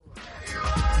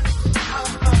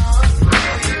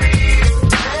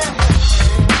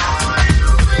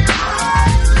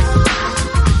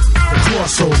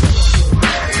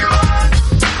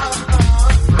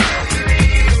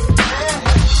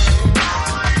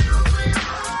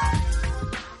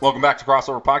Welcome back to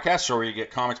Crossover Podcast, show where you get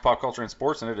comics, pop culture, and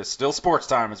sports, and it is still sports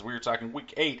time as we are talking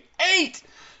Week 8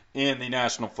 in the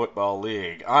National Football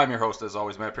League. I'm your host, as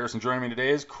always, Matt Pearson. Joining me today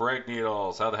is Craig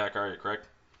Needles. How the heck are you, Craig?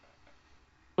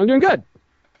 I'm doing good.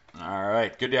 All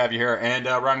right, good to have you here. And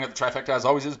rounding out the trifecta, as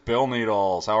always, is Bill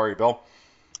Needles. How are you, Bill?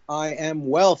 I am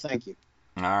well, thank you.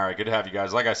 All right, good to have you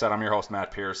guys. Like I said, I'm your host,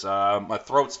 Matt Pierce. My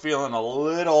throat's feeling a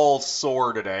little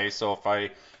sore today, so if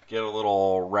I get a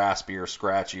little raspy or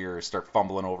scratchy or start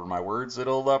fumbling over my words,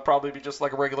 it'll probably be just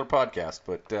like a regular podcast,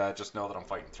 but just know that I'm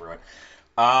fighting through it.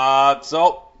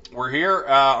 So we're here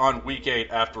on Week 8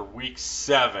 after Week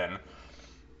 7.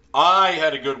 I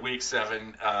had a good Week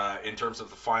 7 in terms of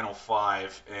the Final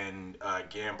 5 and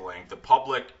gambling. The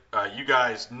public, you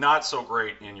guys, not so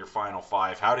great in your Final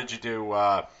 5. How did you do?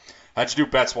 How'd you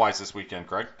do bets-wise this weekend,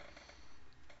 Craig?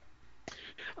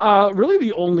 Really,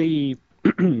 the only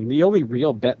the only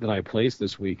real bet that I placed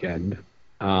this weekend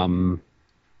was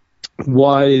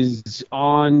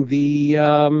on the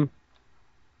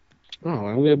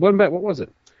one bet. What was it?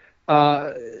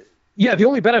 Yeah, the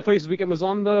only bet I placed this weekend was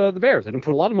on the Bears. I didn't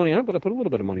put a lot of money on it, but I put a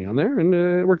little bit of money on there, and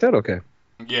it worked out okay.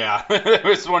 Yeah, it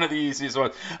was one of the easiest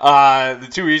ones. The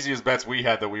two easiest bets we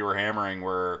had that we were hammering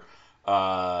were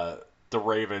the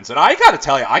Ravens. And I got to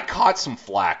tell you, I caught some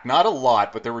flack. Not a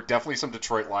lot, but there were definitely some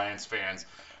Detroit Lions fans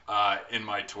in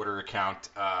my Twitter account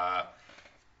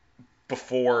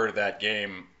before that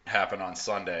game happened on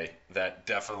Sunday that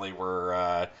definitely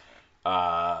were,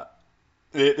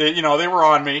 they were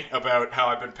on me about how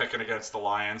I've been picking against the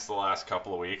Lions the last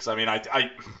couple of weeks. I mean, I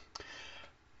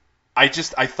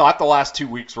thought the last 2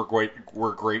 weeks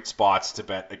were great spots to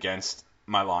bet against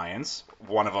my Lions.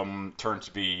 One of them turned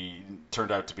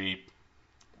out to be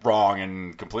wrong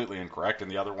and completely incorrect, and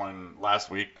the other one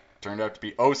last week turned out to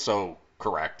be oh so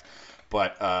correct.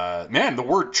 But man, the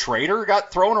word traitor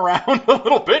got thrown around a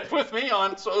little bit with me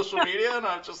on social media, and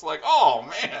I'm just like, oh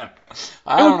man,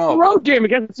 I don't know. A road game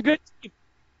against a good team.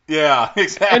 Yeah,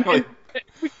 exactly. And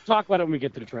we can talk about it when we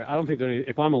get to Detroit. I don't think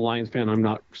if I'm a Lions fan, I'm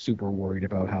not super worried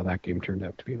about how that game turned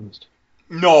out, to be honest.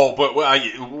 No, but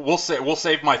we'll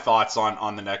save my thoughts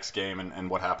on the next game and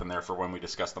what happened there for when we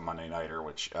discuss the Monday Nighter,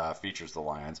 which features the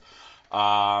Lions.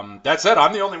 That said,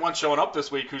 I'm the only one showing up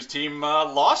this week whose team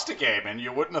lost a game, and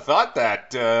you wouldn't have thought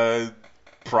that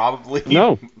probably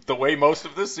the way most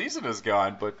of this season has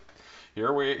gone. But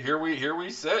here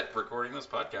we sit recording this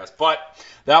podcast. But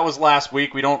that was last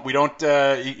week. We don't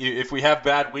if we have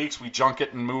bad weeks, we junk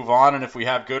it and move on, and if we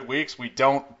have good weeks, we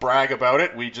don't brag about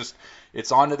it.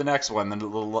 It's on to the next one.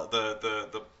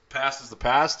 The past is the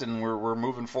past, and we're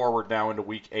moving forward now into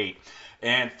Week 8.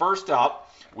 And first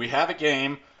up, we have a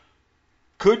game.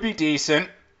 Could be decent.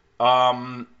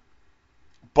 Bucks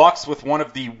with one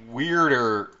of the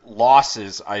weirder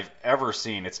losses I've ever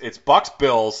seen. It's Bucks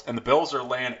Bills, and the Bills are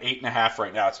laying 8.5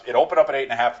 right now. It opened up at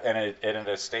 8.5, and it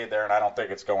has stayed there, and I don't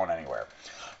think it's going anywhere.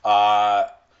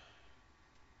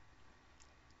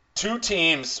 Two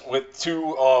teams with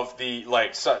two of the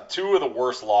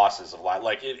worst losses of life.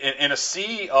 Like in a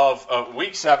sea of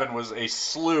Week 7 was a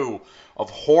slew of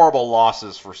horrible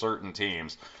losses for certain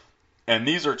teams, and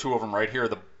these are two of them right here.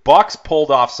 The Bucks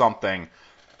pulled off something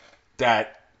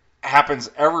that happens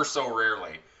ever so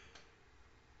rarely.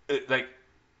 Like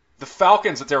the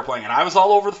Falcons that they were playing, and I was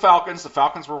all over the Falcons. The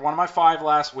Falcons were one of my 5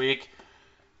 last week.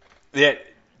 The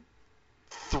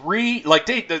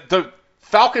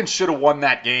Falcons should have won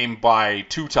that game by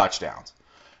 2 touchdowns.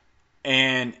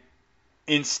 And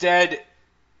instead,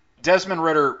 Desmond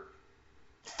Ridder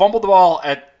fumbled the ball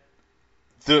at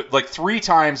 3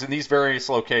 times in these various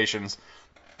locations.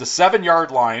 The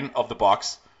 7-yard line of the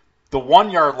Bucks, the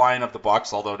 1-yard line of the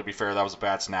Bucks, although to be fair, that was a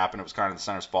bad snap and it was kind of the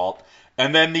center's fault,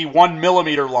 and then the 1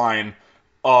 millimeter line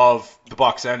of the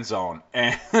Bucks end zone.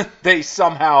 And they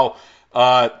somehow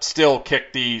still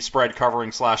kicked the spread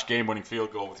covering / game winning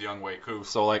field goal with Younghoe Koo.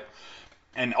 So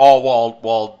and all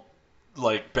while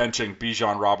benching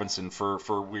Bijan Robinson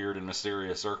for weird and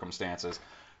mysterious circumstances.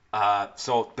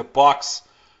 So the Bucks,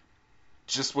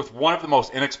 just with one of the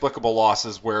most inexplicable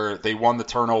losses where they won the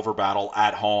turnover battle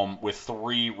at home with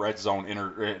 3 red zone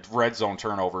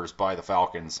turnovers by the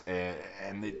Falcons,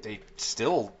 and they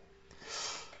still.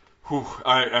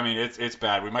 I mean, it's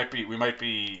bad. We might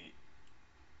be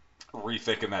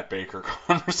rethinking that Baker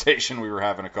conversation we were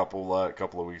having a couple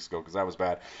of weeks ago, because that was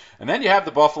bad. And then you have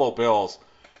the Buffalo Bills,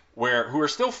 who are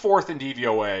still 4th in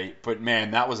DVOA, but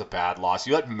man, that was a bad loss.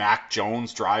 You let Mac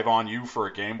Jones drive on you for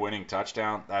a game-winning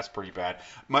touchdown. That's pretty bad.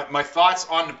 My thoughts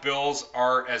on the Bills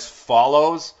are as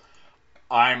follows.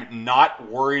 I'm not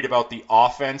worried about the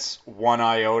offense one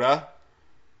iota,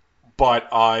 but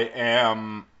I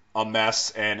am a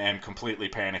mess and completely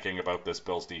panicking about this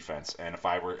Bills defense. And if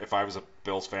I was a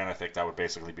Bills fan, I think that would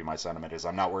basically be my sentiment. Is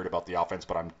I'm not worried about the offense,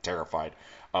 but I'm terrified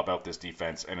about this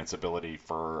defense and its ability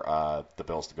for the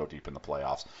Bills to go deep in the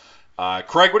playoffs.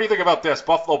 Craig, what do you think about this?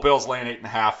 Buffalo Bills laying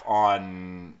 8.5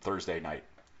 on Thursday night.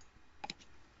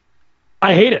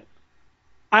 I hate it.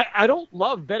 I don't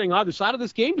love betting either side of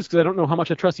this game just because I don't know how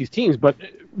much I trust these teams. But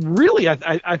really,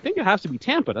 I think it has to be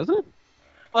Tampa, doesn't it?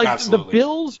 Like, absolutely. The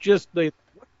Bills just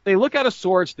they look out of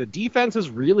sorts. The defense is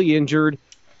really injured.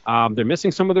 They're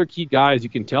missing some of their key guys. You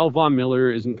can tell Von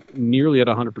Miller isn't nearly at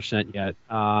 100% yet.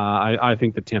 I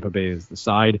think that Tampa Bay is the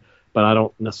side, but I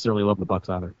don't necessarily love the Bucs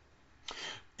either.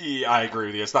 Yeah, I agree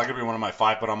with you. It's not going to be one of my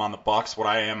 5, but I'm on the Bucs. What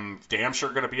I am damn sure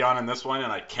going to be on in this one,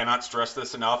 and I cannot stress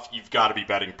this enough, you've got to be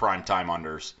betting primetime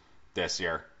unders this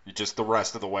year. Just the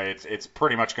rest of the way, it's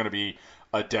pretty much going to be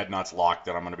a dead nuts lock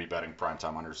that I'm going to be betting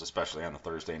primetime unders, especially on the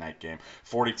Thursday night game.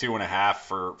 42.5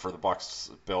 for the Bucs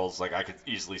Bills. Like, I could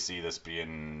easily see this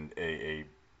being a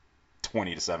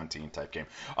 20-17 type game.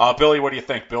 Billy, what do you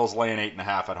think? Bills laying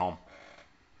 8.5 at home.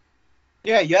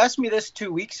 Yeah, you asked me this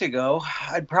 2 weeks ago.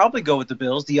 I'd probably go with the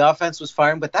Bills. The offense was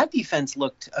firing, but that defense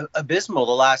looked abysmal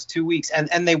the last 2 weeks,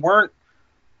 and they weren't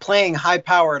playing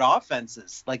high-powered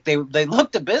offenses. Like, they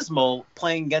looked abysmal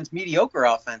playing against mediocre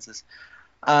offenses.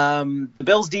 The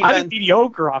Bills' defense... I think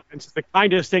mediocre offense is the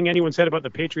kindest thing anyone said about the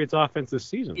Patriots' offense this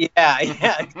season. Yeah,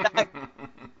 exactly.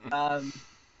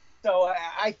 So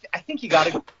I think you got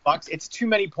to go Bucs. It's too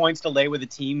many points to lay with a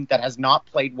team that has not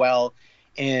played well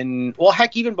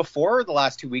heck, even before the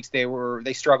last 2 weeks,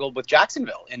 they struggled with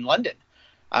Jacksonville in London.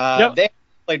 Yep. They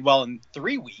played well in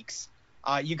 3 weeks.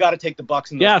 You got to take the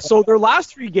Bucs. So their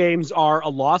last 3 games are a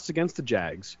loss against the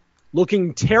Jags,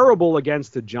 looking terrible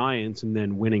against the Giants, and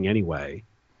then winning anyway.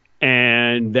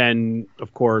 And then,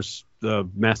 of course, the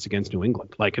mess against New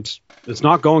England. Like, it's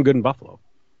not going good in Buffalo.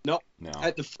 No.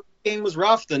 The first game was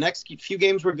rough. The next few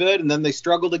games were good, and then they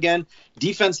struggled again.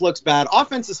 Defense looks bad.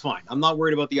 Offense is fine. I'm not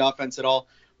worried about the offense at all.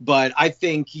 But I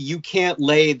think you can't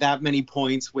lay that many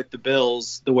points with the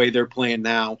Bills the way they're playing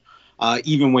now,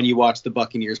 even when you watch the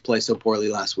Buccaneers play so poorly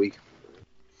last week.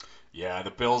 Yeah,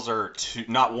 the Bills are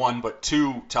not one, but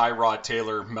 2 Tyrod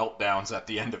Taylor meltdowns at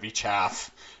the end of each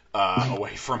half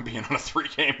away from being on a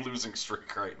 3-game losing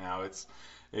streak right now.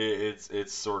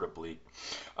 It's sort of bleak.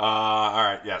 All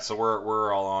right, yeah. So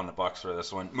we're all on the Bucs for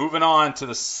this one. Moving on to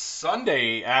the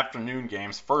Sunday afternoon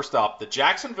games. First up, the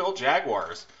Jacksonville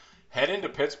Jaguars head into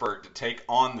Pittsburgh to take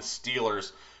on the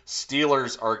Steelers.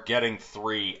 Steelers are getting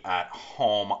 3 at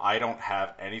home. I don't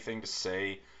have anything to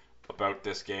say about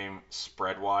this game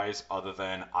spread-wise other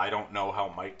than I don't know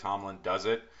how Mike Tomlin does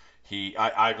it.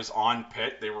 I was on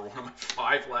Pitt. They were one of my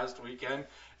 5 last weekend,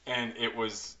 and it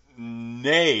was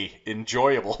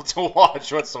enjoyable to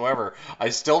watch whatsoever. I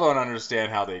still don't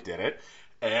understand how they did it,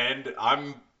 and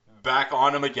I'm back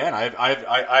on them again.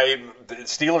 The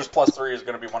Steelers +3 is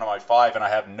going to be one of my 5, and I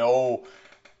have no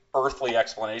earthly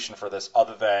explanation for this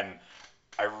other than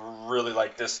I really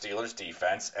like this Steelers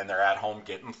defense, and they're at home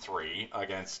getting 3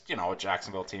 against, a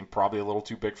Jacksonville team probably a little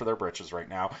too big for their britches right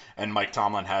now, and Mike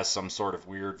Tomlin has some sort of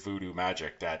weird voodoo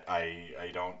magic that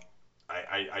I don't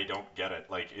get it.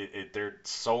 Like, they're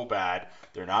so bad.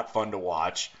 They're not fun to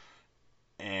watch.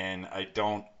 And I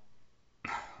don't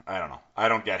know. I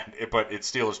don't get it. But it's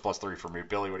Steelers +3 for me.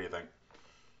 Billy, what do you think?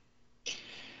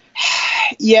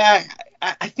 Yeah,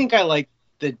 I think I like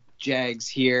the Jags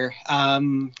here.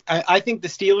 I think the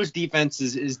Steelers defense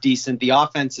is decent. The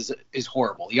offense is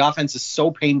horrible. The offense is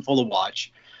so painful to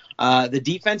watch. The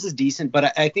defense is decent,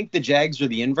 but I think the Jags are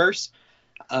the inverse.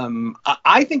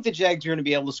 I think the Jags are going to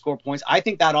be able to score points. I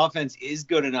think that offense is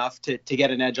good enough to get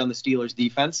an edge on the Steelers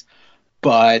defense,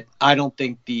 but I don't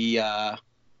think the...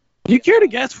 Do you care to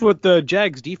guess what the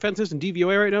Jags defense is in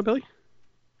DVOA right now, Billy?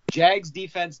 Jags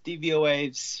defense,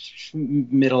 DVOA,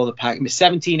 middle of the pack,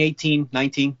 17, 18,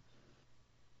 19.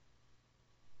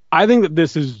 I think that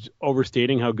this is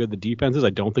overstating how good the defense is.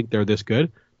 I don't think they're this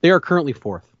good. They are currently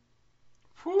 4th.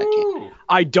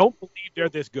 I don't believe they're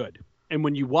this good. And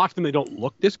when you watch them, they don't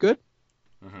look this good,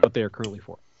 but they are currently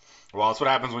 4th. Well, that's what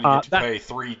happens when you get to play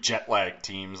 3 jet lag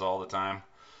teams all the time.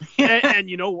 And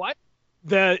you know what?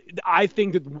 I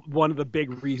think that one of the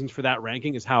big reasons for that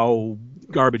ranking is how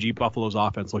garbagey Buffalo's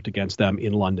offense looked against them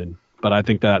in London. But I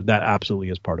think that absolutely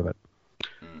is part of it.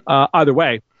 Either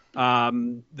way,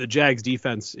 the Jags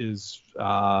defense is,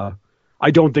 I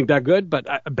don't think that good,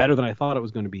 but better than I thought it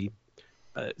was going to be.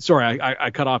 Sorry, I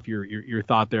cut off your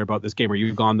thought there about this game. Are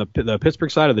you on the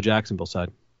Pittsburgh side or the Jacksonville side?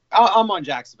 I'm on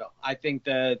Jacksonville. I think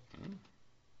they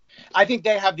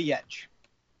have the edge.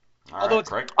 All right,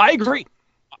 Craig. I agree.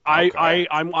 Okay.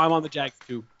 I'm on the Jags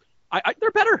too.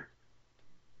 they're better.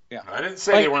 Yeah. I didn't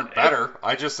say they weren't better.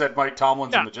 I just said Mike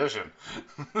Tomlin's a magician.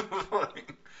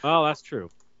 Oh, that's true.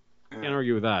 Can't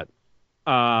argue with that.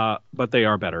 But they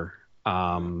are better.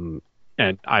 And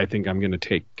I think I'm going to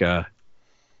take the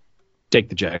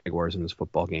Jaguars in this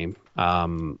football game. I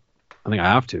think I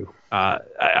have to.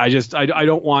 I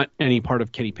don't want any part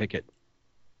of Kenny Pickett.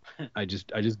 I just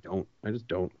don't.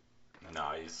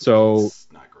 No, he's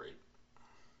not great.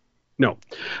 No.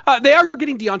 They are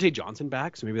getting Deontay Johnson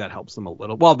back, so maybe that helps them a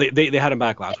little. Well, they had him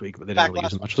back last week, but they didn't really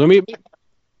use him much. So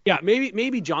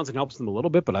maybe Johnson helps them a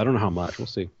little bit, but I don't know how much. We'll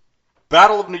see.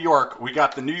 Battle of New York. We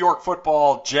got the New York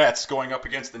Football Jets going up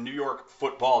against the New York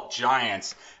Football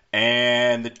Giants.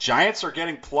 And the Giants are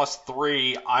getting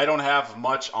 +3. I don't have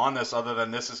much on this other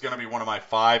than this is going to be one of my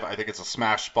 5. I think it's a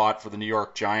smash spot for the New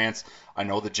York Giants. I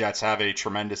know the Jets have a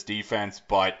tremendous defense,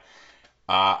 but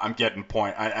I'm getting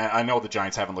point. I know the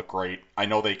Giants haven't looked great. I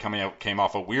know they came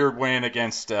off a weird win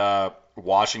against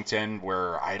Washington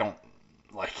where I don't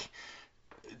like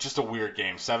just a weird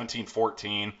game.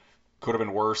 17-14. Could have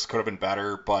been worse, could have been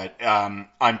better, but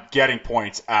I'm getting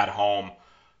points at home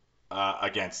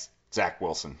against Zach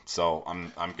Wilson. So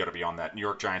I'm going to be on that New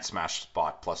York Giants smash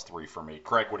spot +3 for me.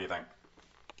 Craig, what do you think?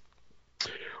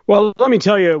 Well, let me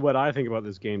tell you what I think about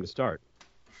this game to start.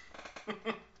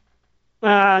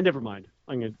 Never mind.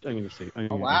 I'm gonna say.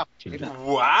 Wow.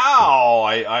 Wow.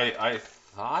 I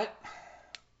thought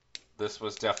this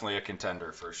was definitely a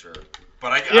contender for sure.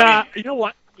 But I mean, you know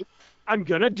what? I'm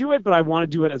gonna do it, but I want to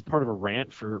do it as part of a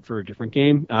rant for a different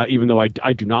game. Even though I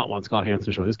do not want Scott Hansen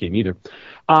to show this game either.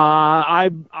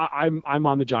 I'm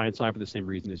on the Giants side for the same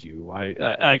reason as you.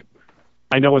 I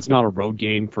know it's not a road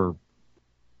game for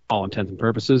all intents and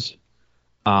purposes.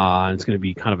 And it's going to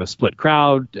be kind of a split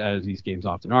crowd, as these games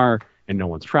often are, and no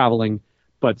one's traveling.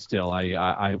 But still,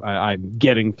 I'm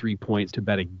getting 3 points to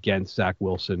bet against Zach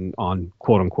Wilson on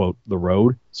quote-unquote the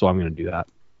road, so I'm going to do that.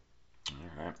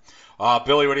 All right.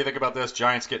 Billy, what do you think about this?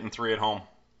 Giants getting 3 at home.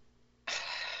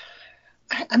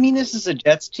 I mean, this is a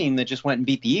Jets team that just went and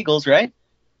beat the Eagles, right?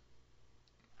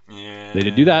 Yeah. They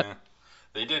did do that.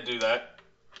 They did do that.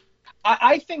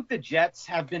 I think the Jets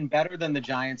have been better than the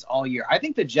Giants all year. I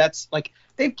think the Jets,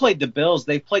 they've played the Bills,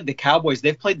 they've played the Cowboys,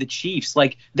 they've played the Chiefs.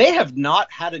 They have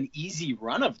not had an easy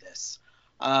run of this.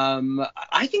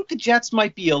 I think the Jets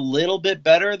might be a little bit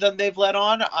better than they've let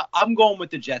on. I'm going with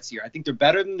the Jets here. I think they're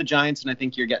better than the Giants, and I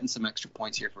think you're getting some extra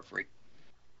points here for free.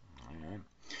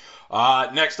 All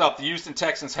right. Next up, the Houston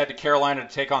Texans head to Carolina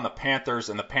to take on the Panthers,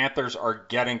 and the Panthers are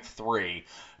getting 3.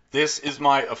 This is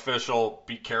my official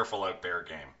be careful out there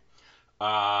game.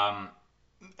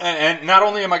 And not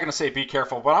only am I going to say be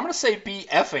careful, but I'm going to say be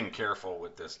effing careful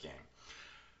with this game.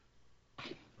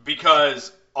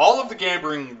 Because all of the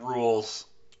gambling rules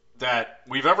that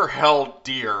we've ever held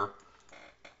dear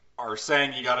are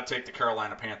saying you got to take the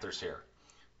Carolina Panthers here.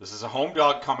 This is a home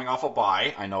dog coming off a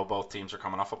bye. I know both teams are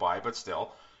coming off a bye, but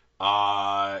still.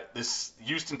 This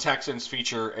Houston Texans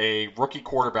feature a rookie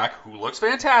quarterback who looks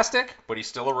fantastic, but he's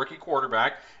still a rookie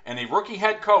quarterback, and a rookie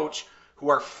head coach who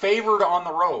are favored on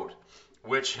the road,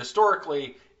 which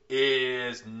historically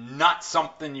is not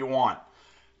something you want.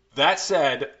 That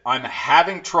said, I'm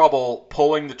having trouble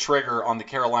pulling the trigger on the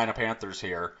Carolina Panthers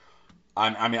here.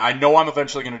 I know I'm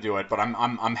eventually going to do it, but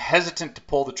I'm hesitant to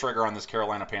pull the trigger on this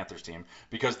Carolina Panthers team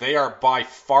because they are by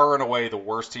far and away the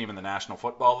worst team in the National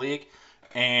Football League.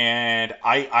 And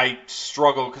I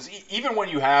struggle because even when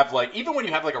you have like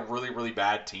a really, really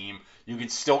bad team, you can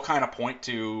still kind of point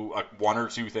to one or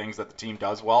two things that the team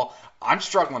does well. I'm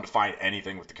struggling to find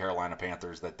anything with the Carolina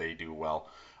Panthers that they do well,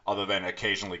 other than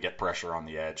occasionally get pressure on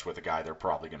the edge with a guy they're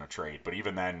probably going to trade. But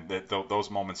even then,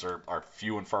 those moments are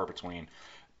few and far between.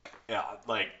 Yeah,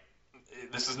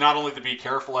 this is not only the be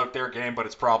careful out there game, but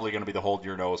it's probably going to be the hold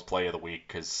your nose play of the week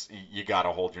because you got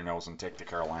to hold your nose and take the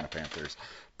Carolina Panthers.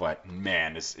 But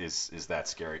man, is that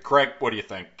scary. Craig, what do you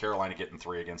think? Carolina getting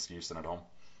 3 against Houston at home?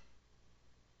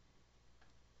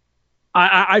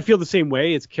 I feel the same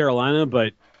way. It's Carolina,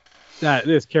 but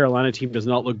this Carolina team does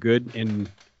not look good, and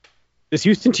this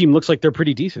Houston team looks like they're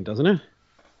pretty decent, doesn't it?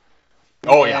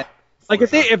 Oh yeah.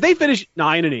 If they finish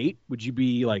 9-8, would you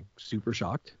be super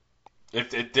shocked?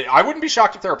 I wouldn't be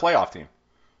shocked if they're a playoff team.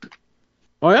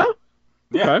 Oh yeah.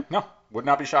 Yeah. Okay. No, would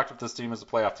not be shocked if this team is a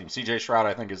playoff team. CJ Stroud,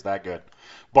 I think, is that good.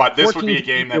 But this would be a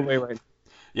game that.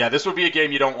 Yeah, this would be a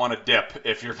game you don't want to dip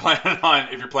if you're planning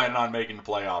on making the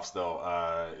playoffs, though.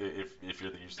 If you're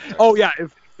the Houston Texans. Oh yeah,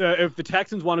 if the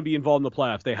Texans want to be involved in the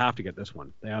playoffs, they have to get this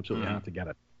one. They absolutely have to get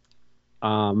it.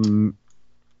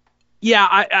 Yeah,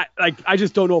 I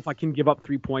just don't know if I can give up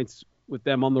 3 points with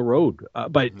them on the road.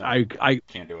 But no, I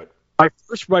can't do it.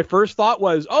 My first thought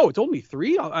was, oh, it's only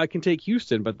 3. I can take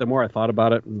Houston. But the more I thought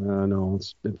about it, no,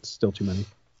 it's still too many.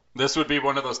 This would be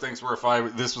one of those things where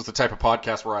if this was the type of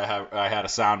podcast where I had a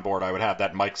soundboard, I would have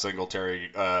that Mike Singletary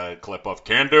clip of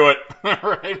 "Can't do it,"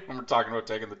 right? When we're talking about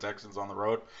taking the Texans on the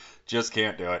road, just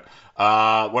can't do it.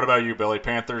 What about you, Billy?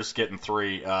 Panthers getting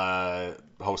 3,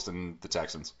 hosting the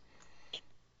Texans.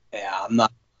 Yeah, I'm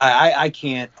not. I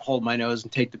can't hold my nose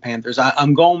and take the Panthers.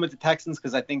 I'm going with the Texans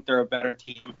because I think they're a better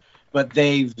team, but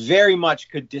they very much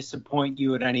could disappoint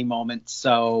you at any moment.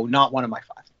 So not one of my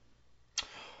 5.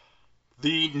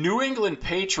 The New England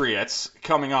Patriots,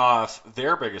 coming off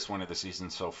their biggest win of the season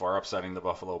so far, upsetting the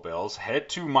Buffalo Bills, head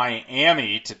to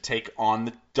Miami to take on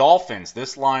the Dolphins.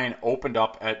 This line opened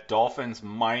up at Dolphins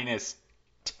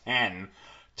 -10.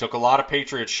 Took a lot of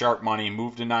Patriots sharp money,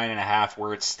 moved to 9.5,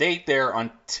 where it stayed there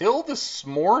until this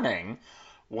morning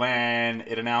when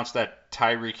it announced that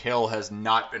Tyreek Hill has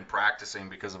not been practicing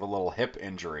because of a little hip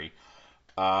injury.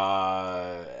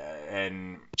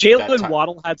 And Jalen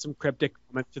Waddle had some cryptic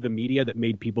comments to the media that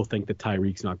made people think that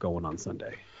Tyreek's not going on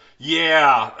Sunday.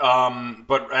 Yeah,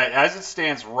 but as it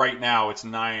stands right now, it's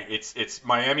 9. It's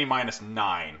Miami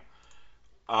 -9.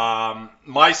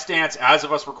 My stance, as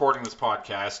of us recording this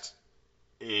podcast,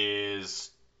 is,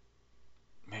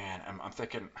 man, I'm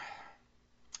thinking.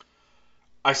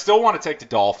 I still want to take the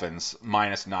Dolphins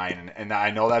 -9, and I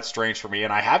know that's strange for me,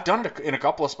 and I have done it in a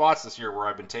couple of spots this year where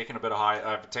I've been taking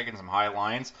I've been taking some high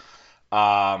lines.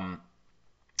 I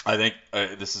think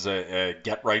this is a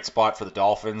get right spot for the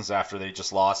Dolphins after they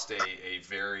just lost a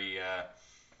very.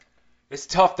 It's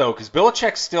tough though because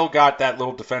Belichick still got that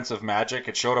little defensive magic.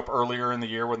 It showed up earlier in the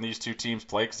year when these two teams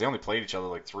played because they only played each other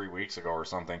like 3 weeks ago or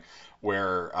something.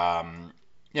 Where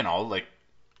like.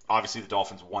 Obviously, the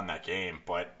Dolphins won that game,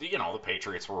 but, the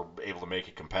Patriots were able to make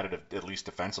it competitive, at least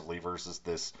defensively, versus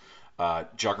this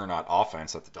juggernaut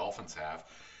offense that the Dolphins have.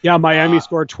 Yeah, Miami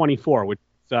scored 24, which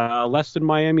is less than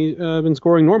Miami been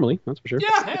scoring normally, that's for sure.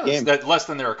 Yeah, that's less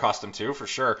than they're accustomed to, for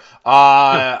sure.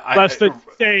 Let's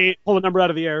say, pull a number out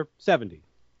of the air, 70.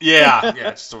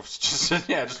 Yeah,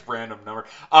 just random number.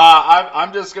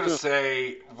 I'm just gonna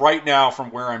say right now from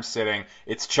where I'm sitting,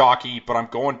 it's chalky, but I'm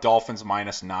going Dolphins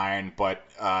 -9. But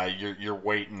you're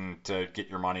waiting to get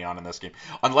your money on in this game,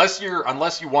 unless you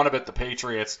want to bet the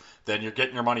Patriots, then you're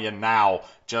getting your money in now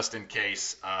just in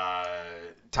case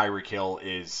Tyreek Hill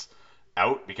is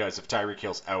out. Because if Tyreek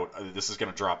Hill's out, this is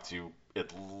gonna drop to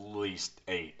at least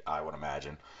 8, I would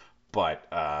imagine. But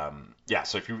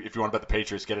so if you want to bet the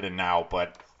Patriots, get it in now.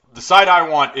 But the side I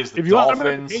want is the Dolphins. If you want to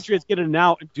bet the Patriots, get it in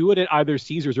now. Do it at either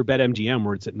Caesars or BetMGM,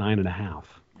 where it's at 9.5.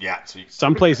 Yeah. So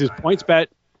some places PointsBet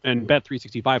and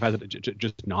Bet365 has it at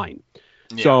just 9.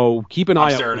 Yeah. So keep an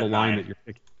eye out for the line that you're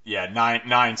picking. Yeah,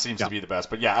 9 seems to be the best.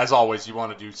 But yeah, as always, you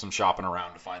want to do some shopping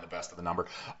around to find the best of the number.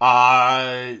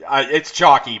 It's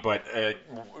chalky, but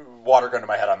water gun to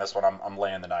my head on this one. I'm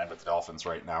laying the 9 with the Dolphins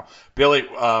right now. Billy,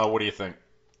 what do you think?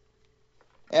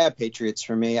 Yeah, Patriots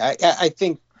for me.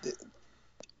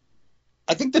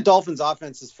 I think the Dolphins'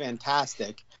 offense is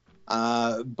fantastic,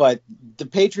 but the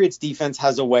Patriots' defense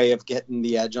has a way of getting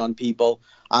the edge on people.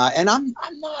 And I'm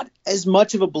not as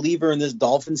much of a believer in this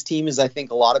Dolphins team as I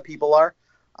think a lot of people are.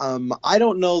 I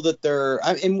don't know that they're.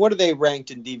 And what are they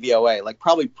ranked in DVOA? Like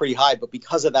probably pretty high, but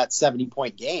because of that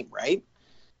 70-point game, right?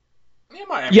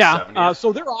 Yeah.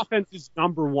 So their offense is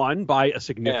number 1 by a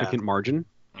significant margin,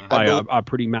 by a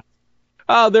pretty massive.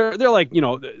 They're like,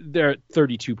 they're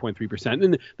 32.3%.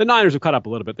 And the Niners have caught up a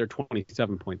little bit. They're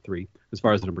 27.3 as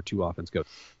far as the number 2 offense goes.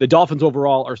 The Dolphins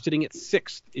overall are sitting at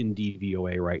 6th in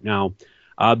DVOA right now.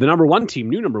 The number 1 team,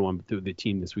 new number 1 the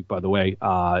team this week, by the way,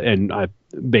 and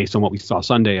based on what we saw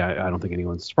Sunday, I don't think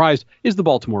anyone's surprised, is the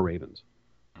Baltimore Ravens.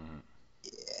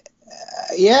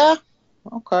 Yeah.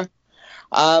 Okay.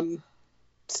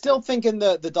 Still thinking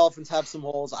the Dolphins have some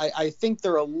holes. I think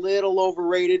they're a little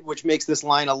overrated, which makes this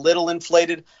line a little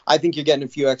inflated. I think you're getting a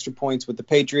few extra points with the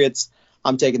Patriots.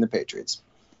 I'm taking the Patriots.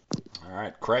 All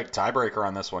right, Craig, tiebreaker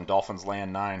on this one. Dolphins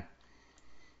laying 9.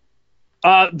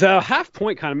 The half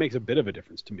point kind of makes a bit of a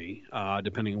difference to me,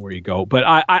 depending on where you go. But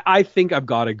I think I've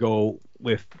got to go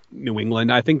with New England.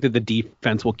 I think that the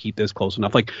defense will keep this close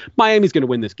enough. Like, Miami's going to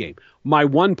win this game. My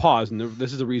one pause, and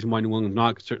this is the reason why New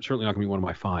England's certainly not going to be one of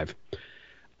my 5.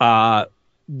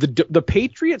 The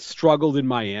Patriots struggled in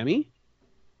Miami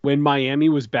when Miami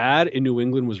was bad and New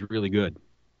England was really good.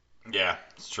 Yeah,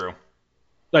 it's true.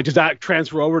 Like, does that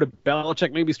transfer over to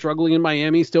Belichick maybe struggling in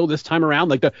Miami still this time around?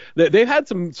 Like, they've had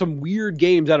some weird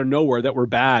games out of nowhere that were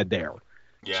bad there.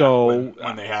 Yeah, so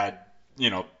when they had,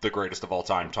 the greatest of all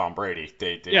time, Tom Brady,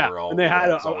 they were all. And they had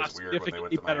a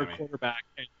significantly better quarterback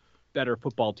and better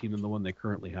football team than the one they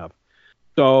currently have.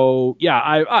 So yeah,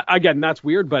 I again, that's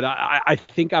weird, but I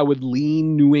think I would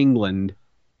lean New England,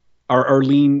 or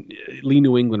lean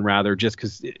New England rather, just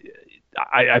because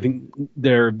I think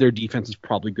their defense is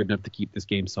probably good enough to keep this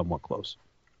game somewhat close.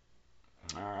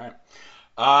 All right.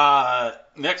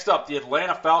 Next up, the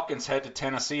Atlanta Falcons head to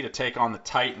Tennessee to take on the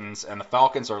Titans, and the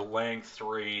Falcons are laying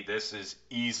 3. This is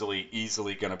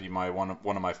easily going to be one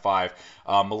of my 5.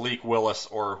 Malik Willis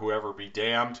or whoever be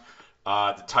damned.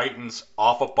 The Titans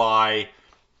off a bye,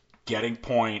 getting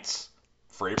points.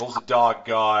 Vrabel's a dog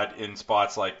god in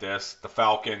spots like this. The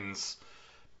Falcons,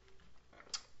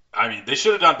 I mean, they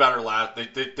should have done better last.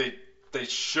 They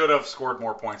should have scored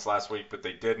more points last week, but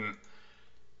they didn't.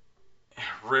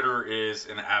 Ritter is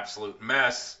an absolute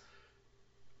mess.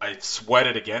 I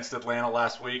sweated against Atlanta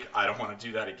last week. I don't want to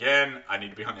do that again. I need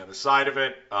to be on the other side of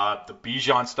it. The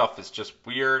Bijan stuff is just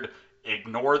weird.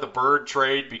 Ignore the Bird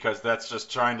trade because that's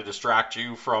just trying to distract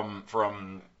you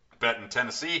from betting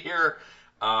Tennessee here.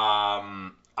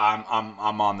 I'm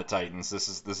on the Titans. This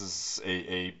is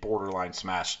a borderline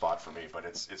smash spot for me, but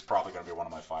it's probably going to be one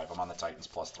of my 5. I'm on the Titans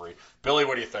 +3. Billy,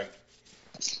 what do you think?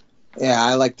 Yeah,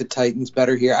 I like the Titans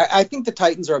better here. I think the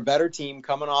Titans are a better team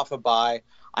coming off a bye.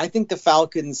 I think the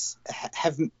Falcons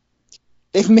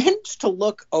they've managed to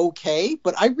look okay,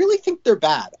 but I really think they're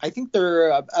bad. I think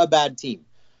they're a bad team.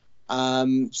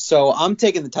 So I'm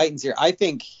taking the Titans here. I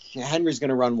think Henry's going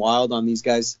to run wild on these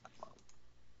guys.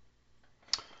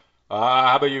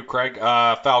 How about you, Craig?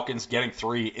 Falcons getting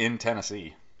 3 in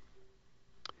Tennessee.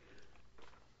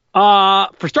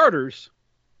 For starters,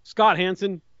 Scott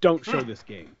Hansen, don't show this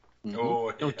game.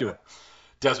 Oh, don't do it.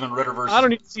 Desmond Ritter versus I don't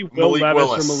need to see Will Malik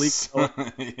Levis Willis. or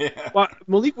Malik Willis. Yeah. Well,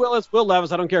 Malik Willis, Will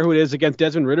Levis, I don't care who it is, against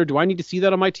Desmond Ritter. Do I need to see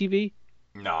that on my TV?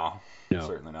 No, No,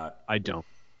 certainly not. I don't.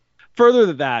 Further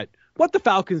to that, what the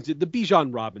Falcons did, the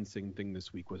Bijan Robinson thing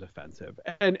this week was offensive.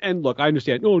 And look, I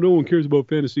understand. No one cares about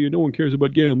fantasy and no one cares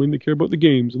about gambling. They care about the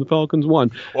games, and the Falcons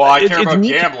won. Well, I care about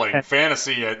gambling.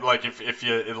 Fantasy, like if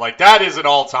you like, that is an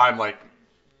all-time, like,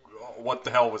 what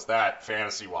the hell was that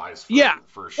fantasy-wise?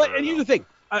 For sure. And here's the thing.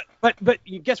 But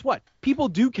guess what? People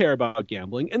do care about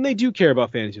gambling, and they do care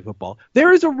about fantasy football.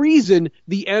 There is a reason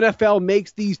the NFL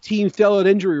makes these teams fill out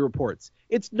injury reports.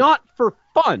 It's not for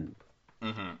fun.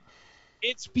 Mm-hmm.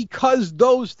 It's because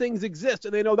those things exist,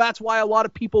 and they know that's why a lot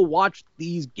of people watch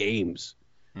these games.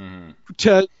 Mm-hmm.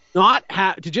 To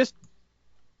just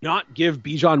not give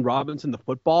Bijan Robinson the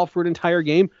football for an entire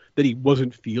game that he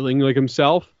wasn't feeling like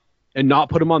himself, and not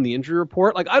put him on the injury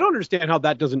report. Like, I don't understand how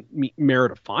that doesn't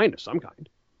merit a fine of some kind.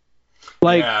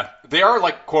 Like, yeah, they are,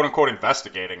 like, quote unquote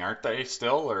investigating, aren't they?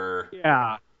 Still, or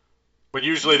yeah. But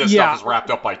usually this stuff is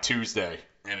wrapped up by Tuesday,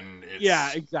 and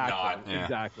it's exactly.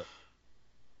 Exactly.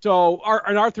 So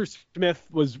Arthur Smith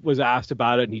was asked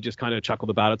about it, and he just kind of chuckled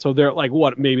about it. So they're like,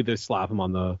 what? Maybe they slap him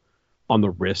on the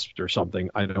wrist or something.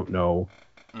 I don't know.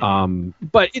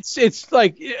 But it's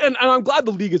like, and I'm glad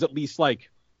the league is at least, like,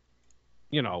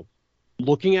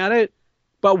 looking at it.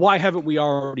 But why haven't we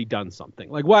already done something?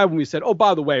 Like, why haven't we said, oh,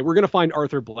 by the way, we're going to find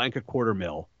Arthur Blank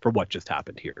 $250,000 for what just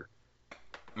happened here?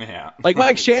 Yeah. Like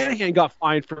Mike Shanahan got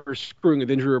fined for screwing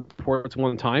with injury reports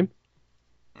one time.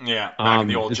 Yeah, back in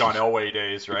the old John Elway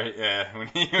days, right? Yeah.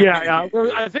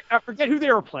 Yeah. I forget who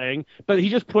they were playing, but he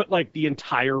just put, like, the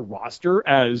entire roster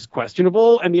as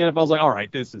questionable, and the NFL's like, all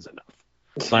right, this is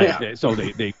enough. Like, so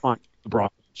they fined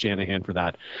Brock Shanahan for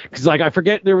that, because, like, I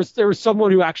forget, there was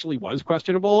someone who actually was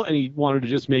questionable, and he wanted to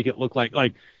just make it look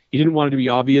like he didn't want it to be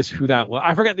obvious who that was.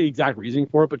 I forget the exact reasoning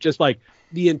for it, but just, like,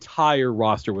 the entire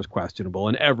roster was questionable,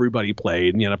 and everybody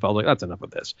played, and the NFL was like, that's enough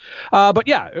of this. But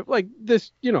yeah, like,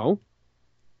 this,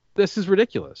 this is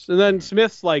ridiculous. And then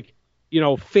Smith's, like,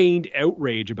 feigned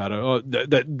outrage about it. Oh,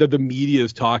 the media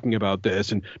is talking about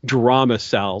this, and drama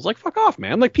sells. Like, fuck off,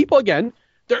 man. Like, people, again,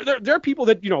 there are people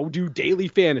that, do daily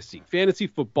fantasy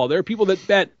football. There are people that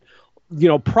bet,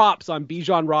 props on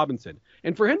Bijan Robinson.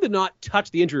 And for him to not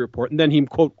touch the injury report, and then him,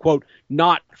 quote,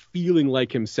 not feeling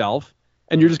like himself,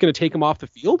 and you're just going to take him off the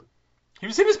field? He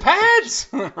was in his pads,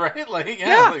 right? Like,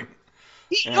 yeah.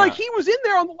 He was in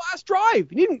there on the last drive.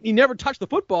 He never touched the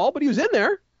football, but he was in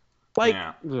there. Like,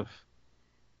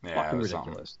 fucking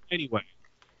ridiculous. Anyway,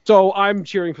 so I'm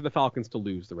cheering for the Falcons to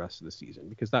lose the rest of the season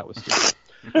because that was stupid.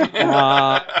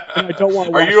 I don't want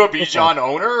to. Are you a Bijan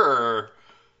owner, or?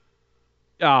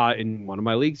 In one of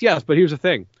my leagues, yes. But here's the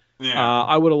thing. Yeah.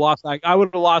 I would have lost. I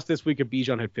would have lost this week if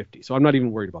Bijan had 50. So I'm not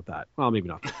even worried about that. Well, maybe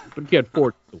not 50, but he had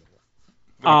 40.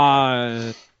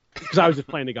 Because I was just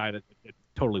playing a guy that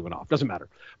totally went off. Doesn't matter.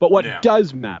 But what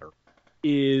does matter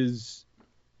is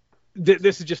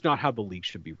this is just not how the league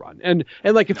should be run. And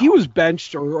like, if he was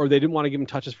benched or they didn't want to give him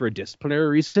touches for a disciplinary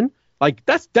reason, like,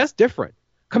 that's different.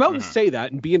 Come out and say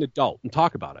that and be an adult and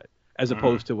talk about it, as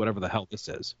opposed to whatever the hell this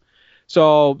is.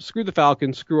 So screw the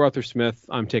Falcons, screw Arthur Smith.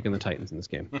 I'm taking the Titans in this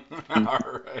game. All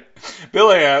right,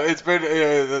 Billy. It's been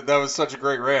that was such a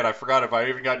great rant. I forgot if I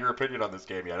even got your opinion on this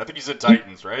game yet. I think you said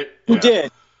Titans, right? You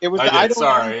did. It was. I did.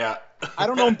 Sorry, yeah. I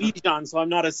don't know Bijan, so I'm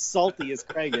not as salty as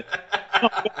Craig is.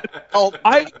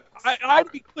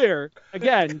 I'd be clear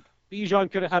again. Bijan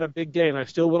could have had a big day, and I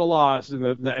still would have lost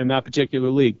in that particular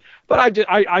league. But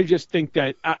I just think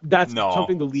that that's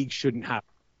something the league shouldn't have.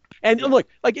 And look,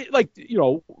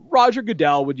 Roger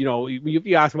Goodell would, if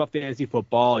you ask him about fantasy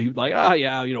football, he'd like,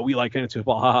 we like fantasy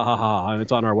football, ha ha ha ha, and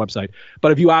it's on our website.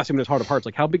 But if you ask him in his heart of hearts,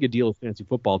 like, how big a deal is fantasy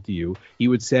football to you? He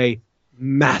would say,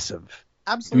 massive.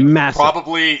 Absolutely. Massive.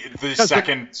 Probably the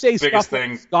second biggest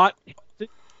thing. Scott,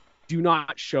 do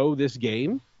not show this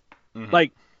game. Mm-hmm.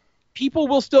 Like, people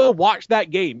will still watch that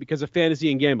game because of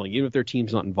fantasy and gambling, even if their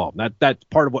team's not involved. That's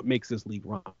part of what makes this league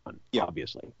run,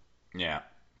 obviously. Yeah.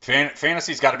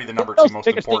 Fantasy's got to be the number 2 most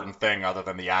important thing, other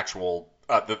than the actual,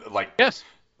 actual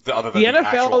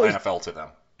NFL to them.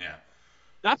 Yeah,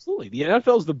 absolutely. The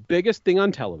NFL is the biggest thing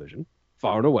on television,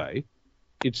 far and away.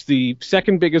 It's the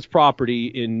second biggest property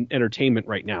in entertainment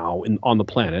right now on the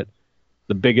planet.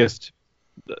 The biggest,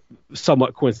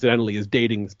 somewhat coincidentally, is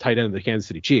dating tight end of the Kansas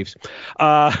City Chiefs.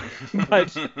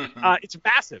 But it's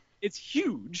massive. It's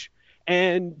huge,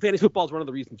 and fantasy football is one of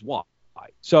the reasons why.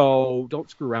 So don't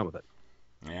screw around with it.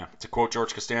 Yeah, to quote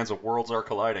George Costanza, worlds are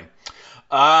colliding.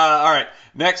 All right,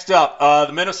 next up,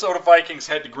 the Minnesota Vikings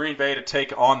head to Green Bay to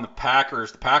take on the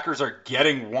Packers. The Packers are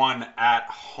getting one at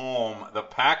home. The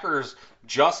Packers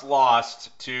just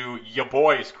lost to ya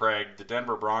boys, Craig, the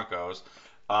Denver Broncos.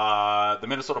 The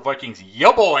Minnesota Vikings,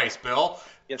 ya boys, Bill,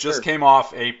 just came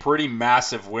off a pretty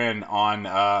massive win on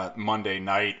Monday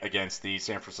night against the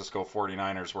San Francisco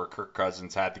 49ers, where Kirk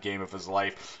Cousins had the game of his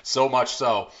life, so much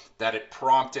so that it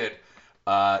prompted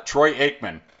Troy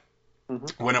Aikman,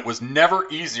 when it was never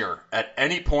easier at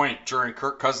any point during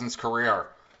Kirk Cousins' career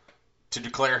to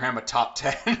declare him a top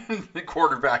 10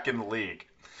 quarterback in the league,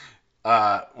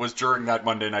 was during that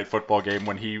Monday Night Football game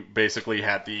when he basically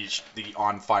had the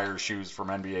on-fire shoes from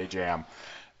NBA Jam.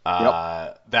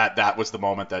 That was the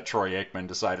moment that Troy Aikman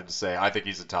decided to say, I think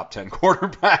he's a top 10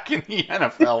 quarterback in the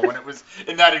NFL, when it was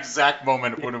in that exact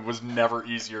moment when it was never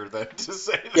easier than to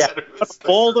say that. It was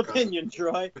bold opinion,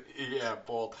 Troy. Yeah,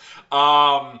 bold.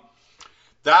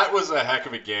 That was a heck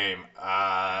of a game.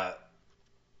 That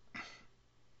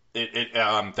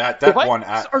one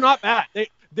are not bad.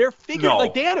 They're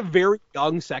figuring they had a very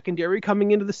young secondary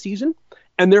coming into the season,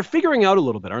 and they're figuring out a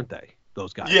little bit, aren't they?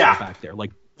 Those guys back there,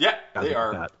 they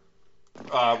are.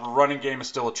 Running game is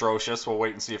still atrocious. We'll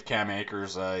wait and see if Cam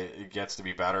Akers gets to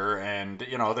be better. And they're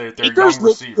Akers young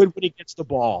looks receivers. good when he gets the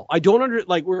ball. I don't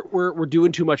we're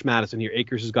doing too much Madison here.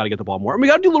 Akers has got to get the ball more, and we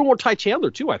got to do a little more Ty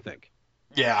Chandler too, I think.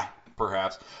 Yeah,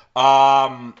 perhaps.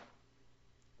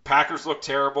 Packers look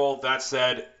terrible. That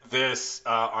said, this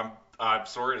I'm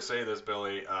sorry to say this,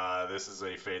 Billy. This is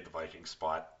a fade the Vikings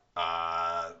spot.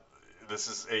 This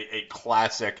is a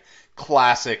classic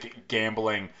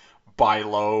gambling buy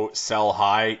low, sell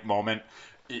high moment.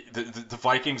 The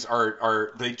Vikings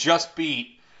they just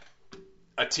beat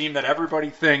a team that everybody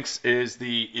thinks is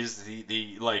the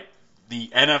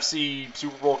NFC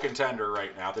Super Bowl contender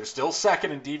right now. They're still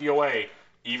second in DVOA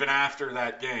even after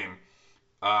that game.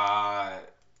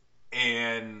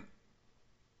 And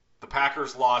the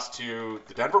Packers lost to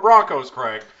the Denver Broncos,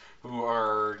 Craig, who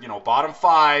are, bottom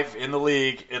 5 in the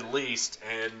league at least.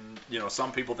 And,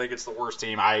 some people think it's the worst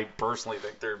team. I personally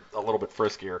think they're a little bit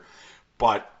friskier.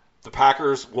 But the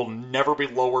Packers will never be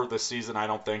lower this season, I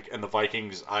don't think. And the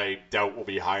Vikings, I doubt, will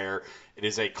be higher. It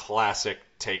is a classic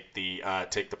take the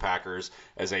Packers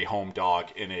as a home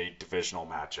dog in a divisional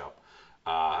matchup.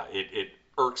 It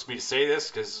irks me to say this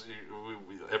because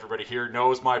everybody here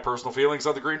knows my personal feelings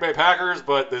on the Green Bay Packers,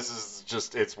 but this is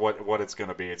just it's what it's going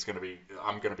to be.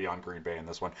 I'm going to be on Green Bay in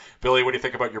this one. Billy, what do you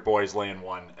think about your boys laying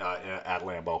one at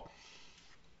Lambeau?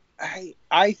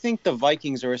 I think the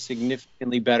Vikings are a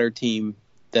significantly better team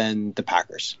than the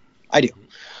Packers. I do.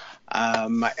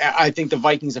 I think the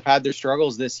Vikings have had their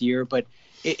struggles this year, but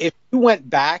if you went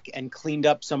back and cleaned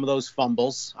up some of those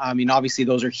fumbles, I mean, obviously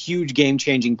those are huge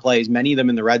game-changing plays, many of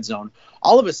them in the red zone.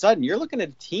 All of a sudden, you're looking at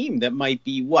a team that might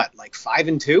be,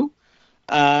 5-2?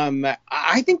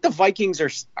 I think the Vikings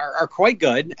are quite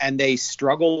good, and they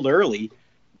struggled early,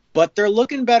 but they're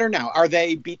looking better now. Are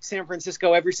they beat San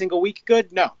Francisco every single week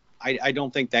good? No, I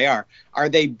don't think they are. Are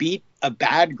they beat a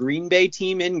bad Green Bay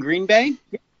team in Green Bay?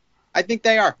 Yeah, I think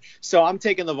they are. So I'm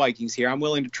taking the Vikings here. I'm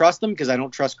willing to trust them because I don't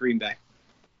trust Green Bay.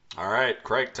 All right,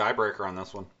 Craig, tiebreaker on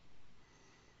this one.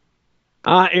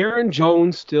 Aaron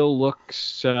Jones still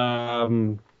looks a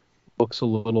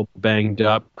little banged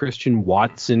up. Christian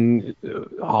Watson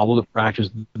hobbled at practice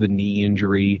with a knee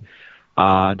injury.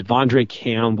 Devondre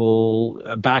Campbell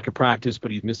back at practice,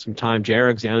 but he's missed some time. Jair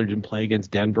Alexander didn't play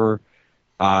against Denver.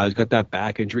 He's got that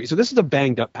back injury. So this is a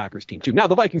banged up Packers team too. Now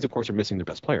the Vikings, of course, are missing their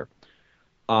best player.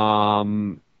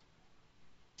 Jordan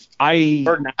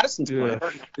Addison's player.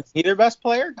 Is he their best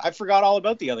player? I forgot all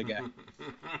about the other guy.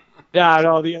 Yeah,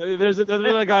 no, there's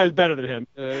another guy who's better than him.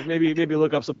 Maybe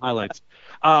look up some highlights.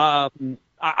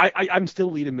 I'm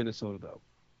still leading Minnesota though.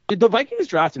 Did the Vikings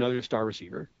draft another star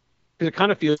receiver? Because it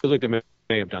kind of feels like they may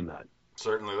have done that.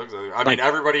 Certainly looks like it. I mean,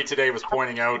 everybody today was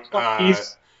pointing out.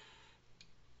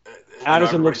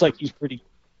 Addison looks like he's pretty.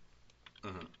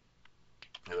 Mm-hmm.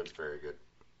 He looks very good.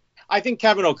 I think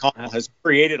Kevin O'Connell has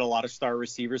created a lot of star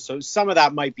receivers, so some of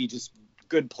that might be just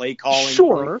good play calling.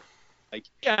 Sure. But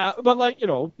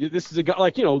this is a guy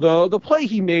the play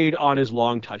he made on his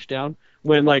long touchdown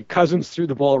when Cousins threw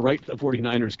the ball right to the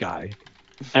 49ers guy,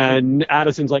 and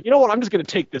Addison's like, you know what, I'm just going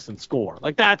to take this and score.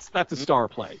 That's a star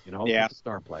play, Yeah, it's a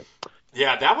star play.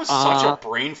 Yeah, that was such a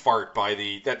brain fart by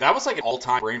that was like an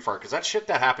all-time brain fart because that shit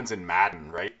that happens in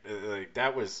Madden, right?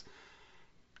 That was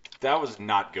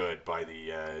not good by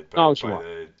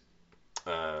the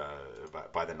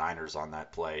by the Niners on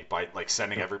that play, by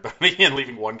sending everybody and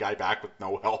leaving one guy back with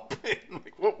no help.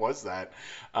 What was that?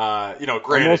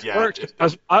 Granted,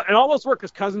 it almost worked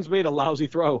because Cousins made a lousy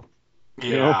throw.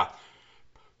 Yeah,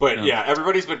 but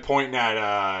everybody's been pointing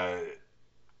at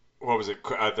what was it?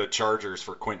 The Chargers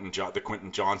for the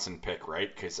Quentin Johnson pick,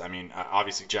 right? Because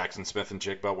obviously Jackson Smith and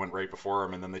Jigba went right before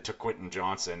him, and then they took Quentin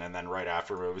Johnson, and then right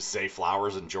after it was Zay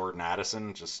Flowers and Jordan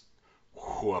Addison. Just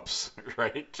whoops,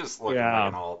 right? Just looking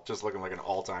like an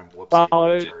all-time whoops. Well,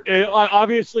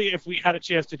 obviously, if we had a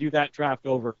chance to do that draft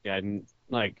over again,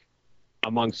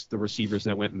 amongst the receivers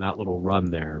that went in that little run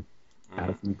there,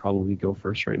 Addison would probably go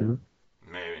first right now.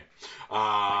 Maybe.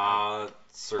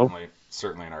 Certainly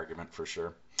an argument for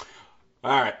sure.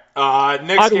 All right.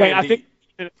 Next By the game. way, I think.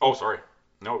 Oh, sorry.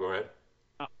 No, go ahead.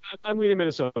 I'm leading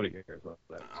Minnesota here.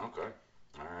 Okay.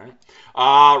 All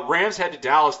right. Rams head to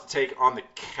Dallas to take on the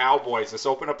Cowboys. This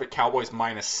opened up at Cowboys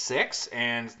 -6,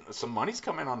 and some money's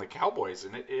come in on the Cowboys,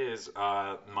 and it is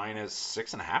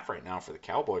 -6.5 right now for the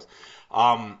Cowboys.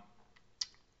 I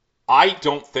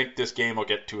don't think this game will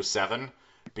get to a 7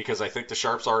 because I think the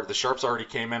Sharps already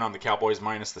came in on the Cowboys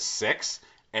 -6.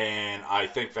 And I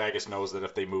think Vegas knows that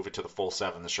if they move it to the full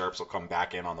 7, the Sharps will come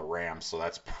back in on the Rams. So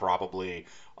that's probably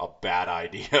a bad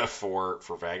idea for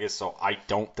Vegas. So I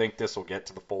don't think this will get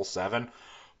to the full 7.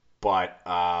 But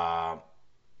I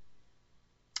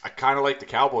kind of like the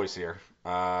Cowboys here.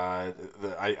 I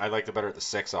like the better at the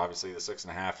 6, obviously. The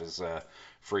 6.5 is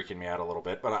freaking me out a little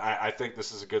bit. But I think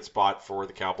this is a good spot for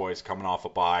the Cowboys coming off a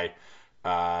bye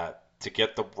to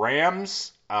get the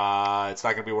Rams. It's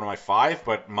not going to be one of my 5,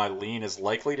 but my lean is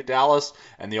likely to Dallas.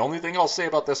 And the only thing I'll say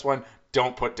about this one,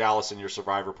 don't put Dallas in your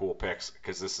Survivor pool picks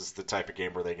because this is the type of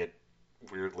game where they get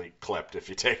weirdly clipped if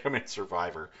you take them in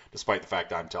Survivor, despite the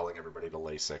fact I'm telling everybody to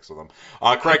lay 6 with them.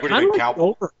 Craig, what do you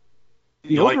think?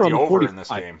 You like the over in this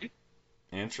game?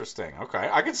 Interesting. Okay,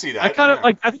 I can see that.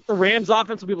 I think the Rams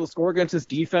offense will be able to score against this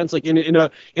defense. In a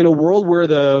world where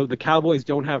the Cowboys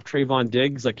don't have Trayvon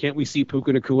Diggs, can't we see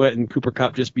Puka Nacua and Cooper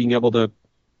Kupp just being able to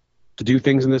do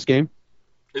things in this game?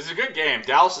 It's a good game.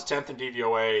 Dallas is 10th in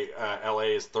DVOA.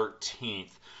 LA is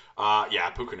 13th.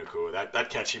 Puka Nacua. That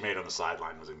catch he made on the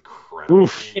sideline was incredible.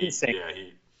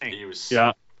 Insane. He was.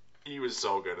 Yeah. He was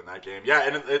so good in that game. Yeah,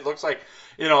 and it looks like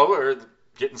we're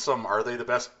getting some. Are they the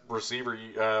best receiver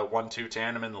 1-2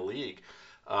 tandem in the league?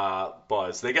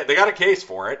 Buzz. They got a case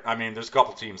for it. I mean, there's a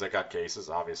couple teams that got cases,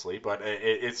 obviously, but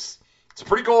it's a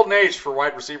pretty golden age for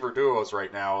wide receiver duos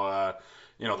right now.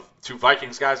 The 2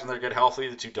 Vikings guys when they get healthy,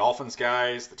 the 2 Dolphins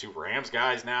guys, the 2 Rams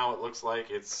guys now, it looks like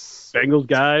it's Bengals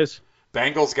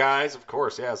guys, of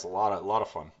course. Yeah, it's a lot of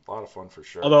fun. A lot of fun for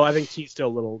sure. Although I think he's still a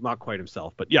little not quite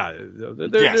himself, but yeah,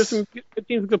 there's some good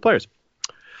teams with good players.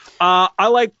 I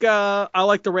like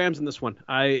the Rams in this one.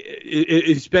 I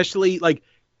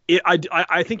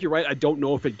think you're right. I don't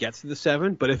know if it gets to the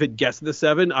 7, but if it gets to the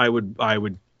 7, I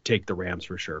would take the Rams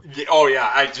for sure. Oh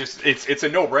yeah, it's a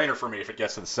no-brainer for me if it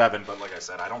gets to the 7, but like I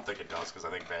said, I don't think it does because I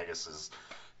think Vegas is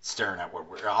staring at what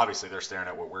they're staring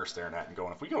at what we're staring at and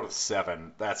going, if we go to the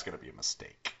 7, that's going to be a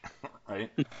mistake,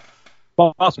 right?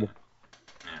 Possible.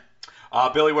 Yeah.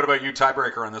 Billy, what about you?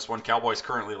 Tiebreaker on this one. Cowboys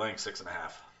currently laying 6.5.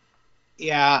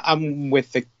 Yeah, I'm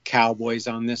with the Cowboys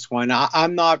on this one.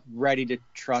 I'm not ready to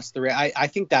trust I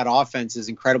think that offense is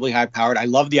incredibly high-powered. I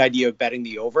love the idea of betting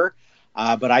the over.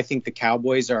 But I think the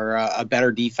Cowboys are a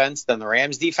better defense than the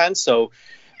Rams defense. So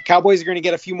the Cowboys are going to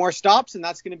get a few more stops, and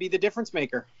that's going to be the difference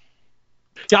maker.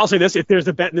 Yeah, I'll say this: if there's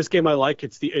a bet in this game I like,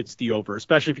 it's the over,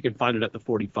 especially if you can find it at the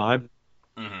 45,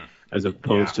 as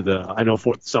opposed to the. I know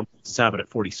some have it at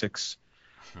 46.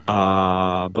 But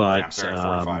I'm sorry,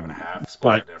 45.5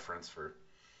 split the difference for.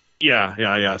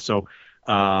 Yeah. So,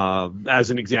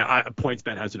 as an example,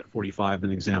 PointsBet has it at 45.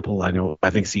 An example, I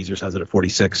think Caesars has it at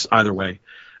 46. Either way,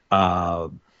 I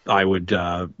would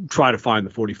try to find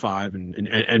the 45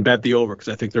 and bet the over because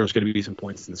I think there's going to be some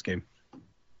points in this game.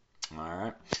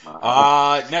 All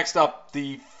right. Next up,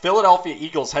 the Philadelphia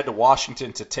Eagles head to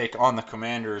Washington to take on the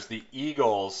Commanders. The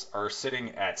Eagles are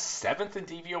sitting at 7th in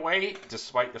DVOA,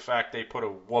 despite the fact they put a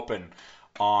whooping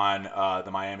on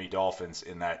the Miami Dolphins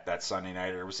in that Sunday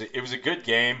night. It was a good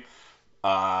game. They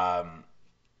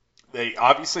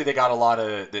got a lot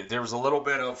of. There was a little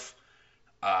bit of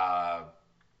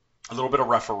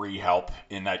referee help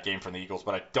in that game from the Eagles,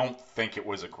 but I don't think it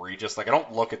was egregious. Like, I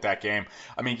don't look at that game.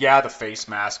 I mean, yeah, the face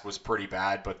mask was pretty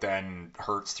bad, but then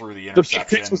Hurts through the interception. The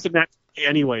fix was the next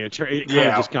anyway. It kind of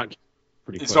just got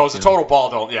pretty quick. So it was a total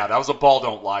that was a ball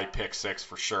don't lie pick six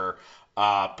for sure.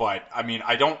 But I mean,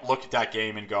 I don't look at that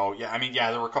game and go,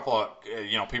 there were a couple of,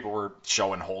 people were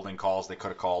showing holding calls they could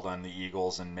have called on the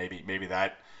Eagles, and maybe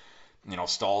that,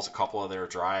 stalls a couple of their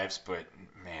drives. But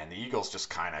man, the Eagles just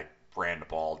kind of ran the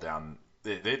ball down.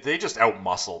 They just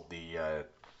outmuscled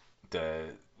the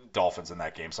Dolphins in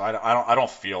that game. So I don't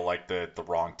feel like the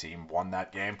wrong team won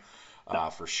that game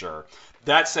for sure.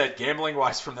 That said, gambling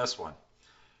wise from this one,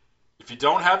 if you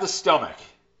don't have the stomach,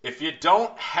 if you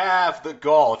don't have the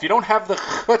gall, if you don't have the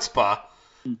chutzpah,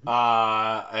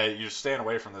 you're staying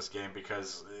away from this game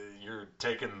because you're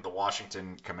taking the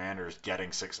Washington Commanders getting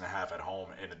 6.5 at home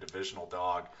in a divisional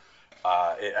dog.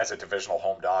 As a divisional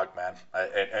home dog, man.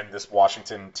 And this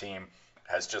Washington team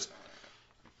has just,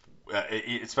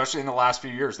 especially in the last few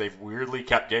years, they've weirdly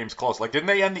kept games close. Like, didn't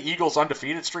they end the Eagles'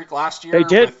 undefeated streak last year? They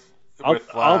did.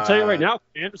 I'll tell you right now,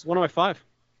 Commanders one of my 5.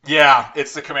 Yeah,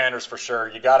 it's the Commanders for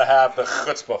sure. You got to have the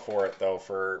chutzpah for it, though,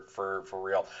 for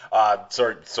real.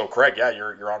 So Craig, yeah,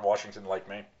 you're on Washington like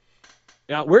me.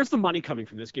 Yeah, where's the money coming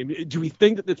from this game? Do we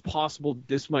think that it's possible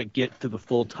this might get to the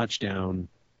full touchdown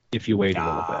if you wait a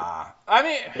little bit? I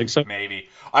mean, so? Maybe.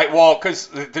 Because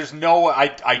there's no.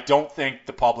 I don't think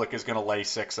the public is going to lay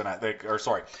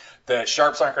 6.5. The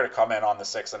Sharps aren't going to come in on the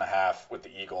 6.5 with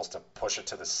the Eagles to push it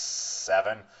to the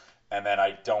 7. And then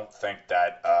I don't think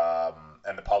that,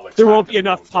 and the public. There won't be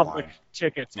enough public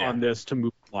tickets on this to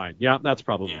move the line. Yeah, that's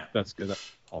probably that's good.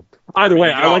 Either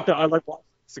way, I like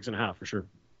 6.5 for sure.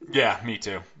 Yeah, me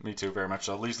too very much.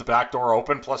 So it leaves the back door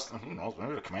open. Plus, who knows?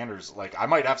 Maybe the Commanders. Like, I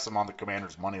might have some on the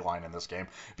Commanders money line in this game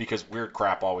because weird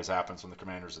crap always happens when the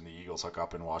Commanders and the Eagles hook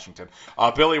up in Washington.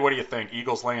 Billy, what do you think?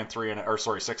 Eagles laying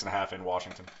 6.5 in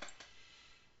Washington.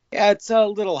 Yeah, it's a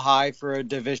little high for a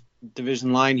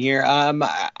division line here.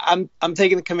 I'm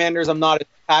taking the Commanders. I'm not as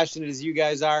passionate as you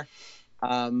guys are.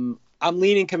 I'm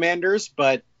leaning Commanders,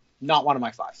 but not one of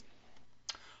my 5.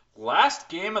 Last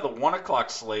game of the 1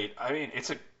 o'clock slate.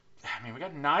 We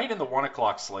got 9 in the 1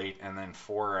 o'clock slate, and then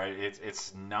 4.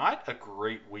 It's not a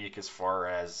great week as far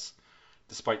as,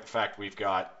 despite the fact we've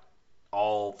got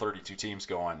all 32 teams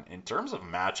going. In terms of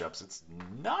matchups, it's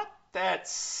not that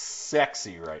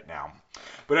sexy right now.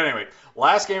 But anyway,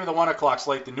 last game of the 1 o'clock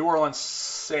slate, the New Orleans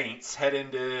Saints head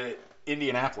into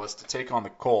Indianapolis to take on the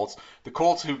Colts. The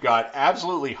Colts, who got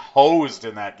absolutely hosed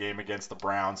in that game against the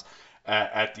Browns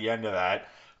at the end of that.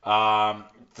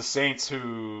 The Saints,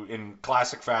 who in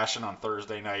classic fashion on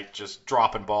Thursday night, just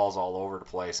dropping balls all over the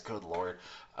place. Good Lord.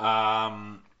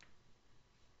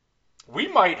 We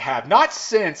might have, I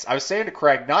was saying to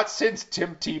Craig, not since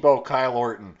Tim Tebow, Kyle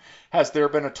Orton, has there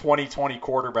been a 2020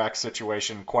 quarterback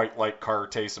situation quite like Carr,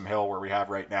 Taysom Hill, where we have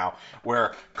right now,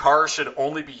 where Carr should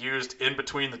only be used in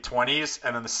between the 20s,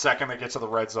 and then the second they get to the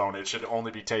red zone, it should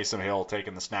only be Taysom Hill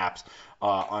taking the snaps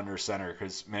under center,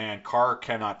 because, man, Carr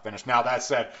cannot finish. Now, that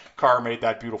said, Carr made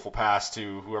that beautiful pass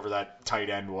to whoever that tight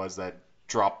end was that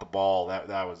dropped the ball. That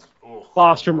was... Ooh.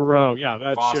 Foster Moreau, yeah,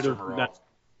 that should have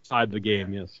tied the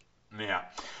game, yes. Yeah.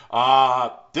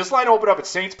 This line opened up at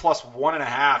Saints plus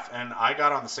 1.5, and I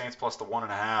got on the Saints plus the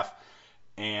 1.5,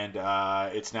 and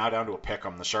it's now down to a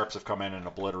pick'em. The Sharps have come in and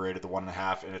obliterated the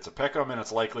 1.5, and it's a pick'em, and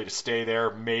it's likely to stay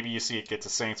there. Maybe you see it get to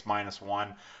Saints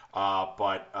 -1,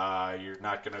 but you're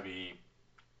not going to be.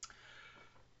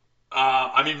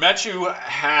 Minshew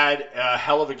had a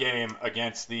hell of a game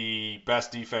against the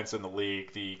best defense in the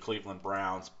league, the Cleveland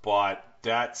Browns, but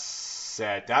that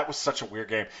said, that was such a weird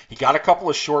game. He got a couple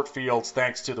of short fields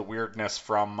thanks to the weirdness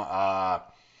from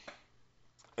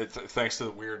thanks to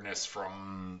the weirdness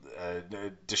from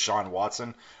Deshaun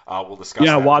Watson. We'll discuss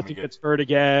Yeah, that. Watson gets hurt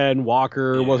again.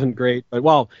 Walker wasn't great,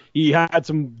 but he had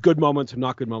some good moments, some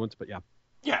not good moments, but yeah.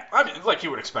 Yeah, I mean, like you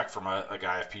would expect from a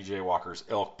guy of PJ Walker's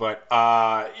ilk, but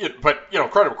credit's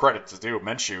due.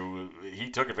 Minshew, he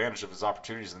took advantage of his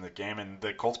opportunities in the game, and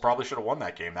the Colts probably should have won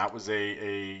that game. That was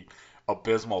a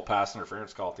abysmal pass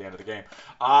interference call at the end of the game.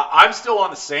 I'm still on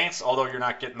the Saints, although you're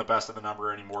not getting the best of the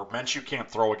number anymore. Minshew can't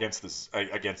throw against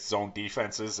zone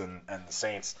defenses, and the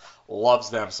Saints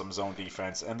loves them some zone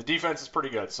defense, and the defense is pretty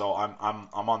good. So I'm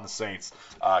on the Saints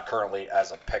currently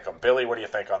as a pick'em. Billy, what do you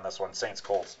think on this one, Saints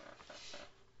Colts?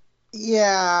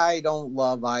 Yeah, I don't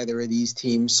love either of these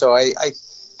teams, so I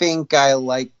think I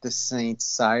like the Saints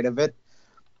side of it,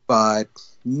 but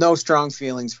no strong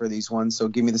feelings for these ones. So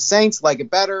give me the Saints, like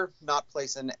it better, not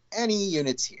placing any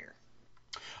units here.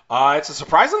 It's a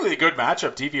surprisingly good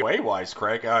matchup DVOA-wise,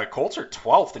 Craig. Colts are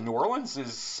 12th, and New Orleans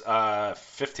is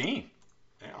 15.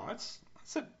 That's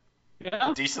a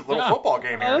decent little football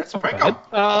game here. It's a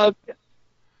pick'em.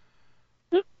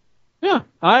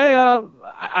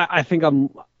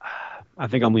 I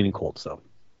think I'm leaning Colts though.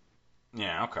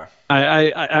 Yeah, okay.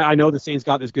 I know the Saints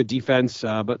got this good defense,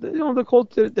 but the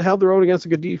Colts held their own against a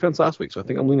good defense last week, so I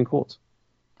think I'm leaning Colts.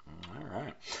 All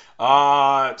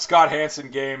right. Scott Hansen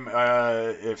game.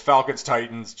 Falcons,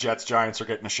 Titans, Jets, Giants are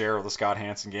getting a share of the Scott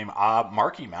Hansen game.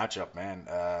 Marquee matchup, man.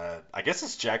 I guess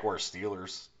it's Jaguars,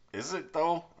 Steelers. Is it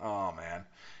though? Oh man.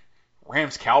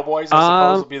 Rams Cowboys, I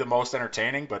suppose, will be the most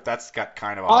entertaining, but that's got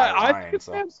kind of a high line.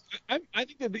 I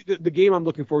think the game I'm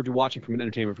looking forward to watching from an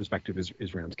entertainment perspective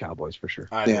is Rams Cowboys for sure.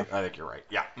 I think you're right.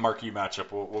 Yeah, marquee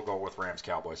matchup. We'll go with Rams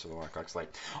Cowboys for the 1 o'clock slate.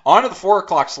 On to the 4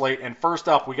 o'clock slate, and first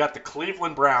up we got the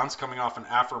Cleveland Browns coming off an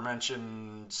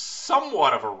aforementioned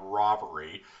somewhat of a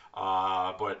robbery.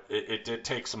 But it did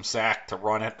take some sack to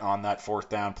run it on that 4th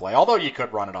down play. Although you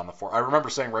could run it on the 4th. I remember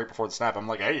saying right before the snap, I'm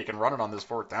like, hey, you can run it on this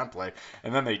 4th down play.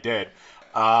 And then they did.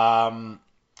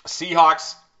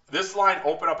 Seahawks, this line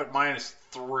opened up at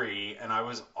 -3, and I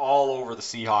was all over the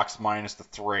Seahawks minus the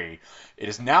 3. It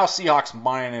is now Seahawks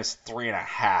minus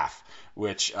 3.5,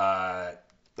 which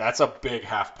that's a big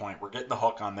half point. We're getting the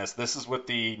hook on this. This is with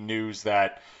the news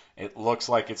that it looks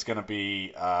like it's going to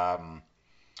be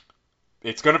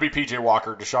P.J.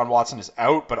 Walker. Deshaun Watson is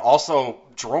out, but also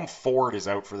Jerome Ford is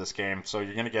out for this game. So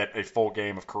you're going to get a full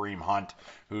game of Kareem Hunt,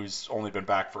 who's only been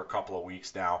back for a couple of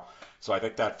weeks now. So I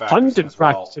think that factors Hunt in didn't as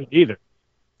well. practice it either.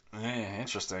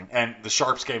 Interesting. And the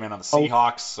Sharps came in on the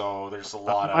Seahawks, so there's a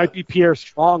lot of... Might be Pierre's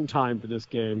strong time for this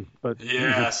game, but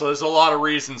yeah. So there's a lot of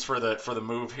reasons for the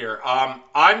move here.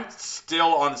 I'm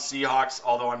still on the Seahawks,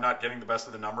 although I'm not getting the best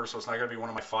of the numbers, so it's not going to be one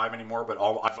of my 5 anymore. But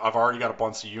I've already got a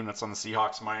bunch of units on the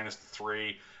Seahawks minus the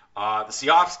 3. The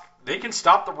Seahawks, they can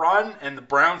stop the run, and the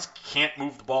Browns can't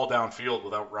move the ball downfield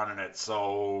without running it.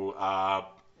 So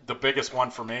the biggest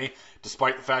one for me,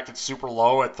 despite the fact it's super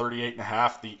low at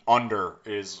 38.5, the under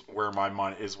is where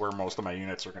most of my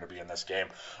units are going to be in this game.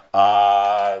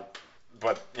 But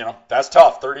that's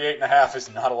tough. 38.5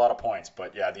 is not a lot of points,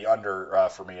 but yeah, the under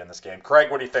for me in this game.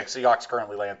 Craig, what do you think? Seahawks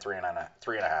currently laying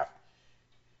 3.5.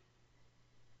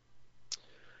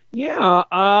 Yeah,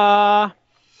 I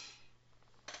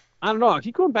don't know. I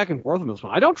keep going back and forth on this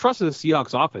one. I don't trust the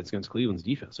Seahawks offense against Cleveland's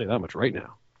defense. I'll say that much right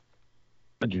now.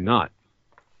 I do not.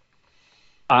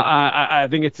 I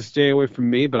think it's a stay away from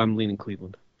me, but I'm leaning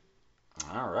Cleveland.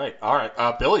 All right.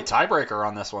 Billy, tiebreaker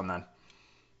on this one then.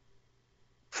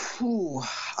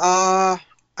 I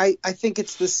think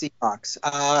it's the Seahawks.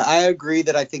 I agree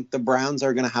that I think the Browns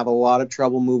are going to have a lot of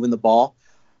trouble moving the ball.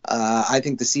 I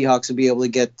think the Seahawks will be able to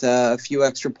get a few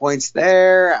extra points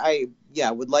there. I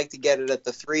would like to get it at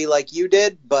the 3 like you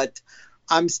did, but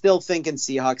I'm still thinking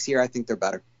Seahawks here. I think they're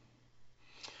better.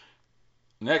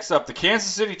 Next up, the Kansas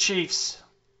City Chiefs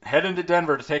head into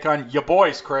Denver to take on your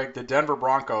boys, Craig, the Denver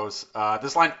Broncos.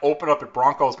 This line opened up at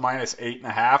Broncos minus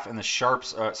 8.5, and the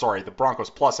Sharps, the Broncos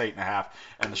plus 8.5,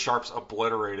 and the Sharps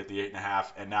obliterated the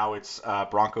 8.5, and now it's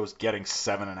Broncos getting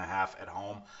 7.5 at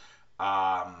home.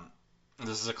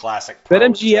 This is a classic.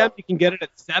 BetMGM, you can get it at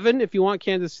 7 if you want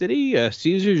Kansas City.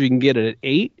 Caesars, you can get it at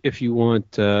 8 if you want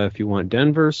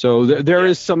Denver. So there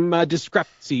is some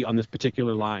discrepancy on this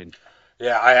particular line.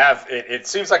 Yeah, I have. It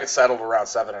seems like it's settled around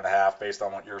 7.5 based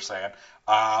on what you're saying.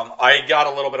 I got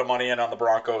a little bit of money in on the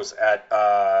Broncos at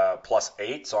plus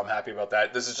 8, so I'm happy about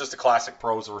that. This is just a classic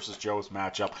pros versus Joes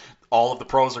matchup. All of the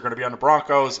pros are going to be on the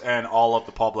Broncos, and all of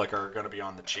the public are going to be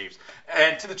on the Chiefs.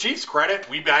 And to the Chiefs' credit,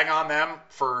 we bang on them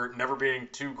for never being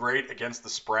too great against the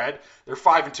spread. They're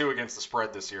 5-2 against the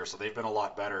spread this year, so they've been a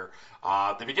lot better.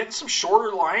 They've been getting some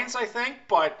shorter lines, I think,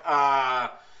 but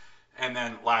And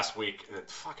then last week, the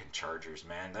fucking Chargers,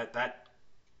 man, that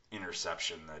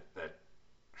interception that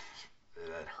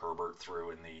Herbert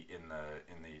threw in the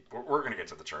we're gonna get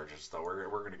to the Chargers though.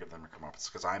 We're gonna give them a come up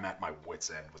because I'm at my wits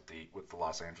end with the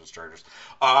Los Angeles Chargers.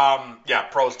 Yeah,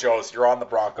 pros Joes, you're on the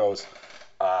Broncos.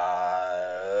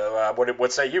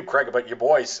 What say you, Craig, about your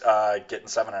boys getting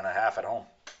 7.5 at home?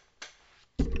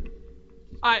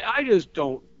 I just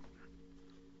don't.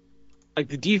 Like,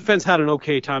 the defense had an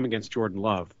okay time against Jordan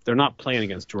Love. They're not playing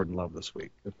against Jordan Love this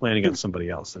week. They're playing against somebody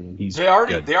else, and he's they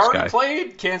already good,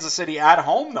 played Kansas City at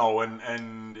home though,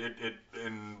 and it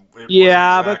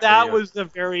yeah, but that was the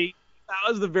very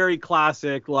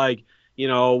classic, like, you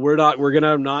know, we're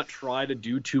gonna not try to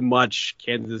do too much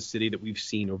Kansas City that we've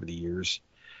seen over the years.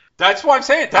 That's what I'm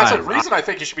saying. That's a reason I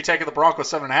think you should be taking the Broncos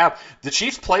 7.5. The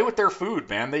Chiefs play with their food,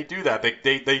 man. They do that.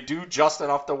 They do just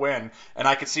enough to win, and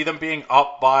I could see them being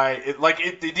up by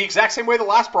the exact same way the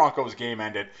last Broncos game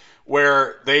ended,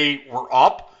 where they were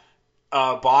up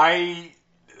by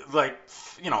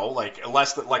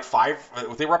less than 5.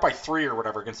 They were up by 3 or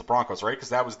whatever against the Broncos, right? Because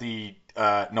that was the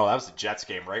that was the Jets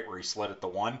game, right, where he slid at the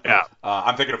 1. Yeah.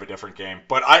 I'm thinking of a different game,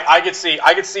 but I could see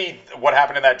what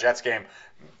happened in that Jets game.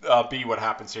 Be what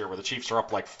happens here, where the Chiefs are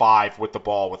up 5 with the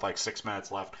ball with 6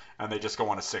 minutes left, and they just go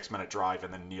on a 6-minute drive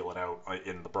and then kneel it out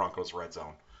in the Broncos red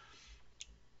zone.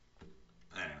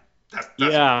 That's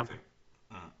yeah. What I think.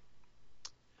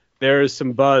 There is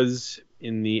some buzz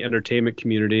in the entertainment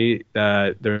community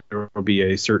that there will be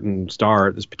a certain star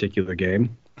at this particular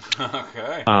game.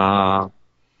 Okay. I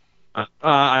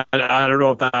don't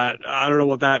know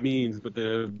what that means, but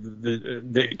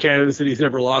the Kansas City's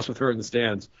never lost with her in the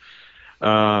stands.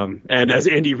 And as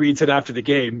Andy Reid said after the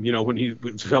game, you know,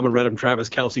 when someone read him Travis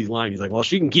Kelce's line, he's like, "Well,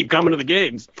 she can keep coming to the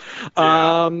games."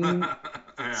 Yeah.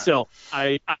 So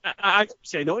I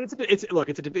say no. It's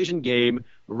a division game,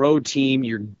 road team.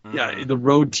 The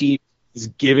road team is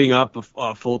giving up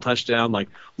a full touchdown. Like,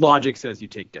 logic says you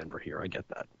take Denver here. I get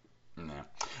that.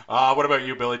 Yeah. What about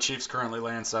you, Billy? Chiefs currently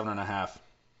laying 7.5.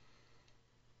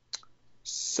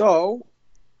 So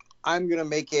I'm gonna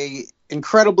make a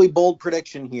incredibly bold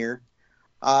prediction here.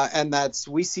 And that's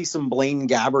we see some Blaine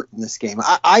Gabbert in this game.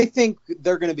 I think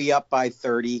they're going to be up by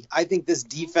 30. I think this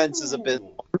defense is a bit.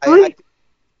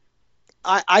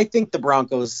 I think the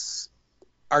Broncos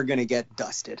are going to get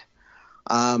dusted.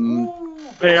 They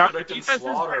are. The defense is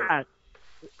bad.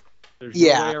 There's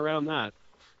no way around that.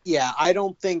 Yeah, I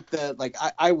don't think that.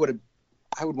 I would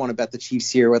want to bet the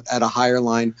Chiefs here at a higher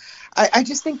line. I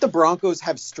just think the Broncos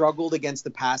have struggled against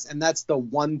the pass, and that's the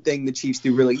one thing the Chiefs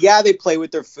do really. Yeah, they play with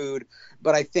their food,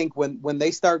 but I think when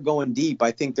they start going deep,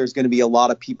 I think there's going to be a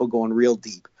lot of people going real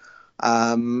deep.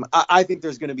 I think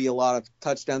there's going to be a lot of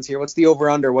touchdowns here. What's the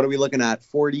over-under? What are we looking at?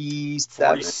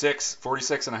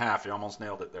 46.5. You almost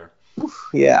nailed it there.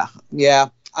 Yeah.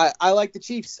 I like the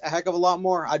Chiefs a heck of a lot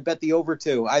more. I'd bet the over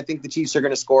too. I think the Chiefs are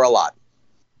going to score a lot.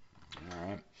 All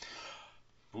right.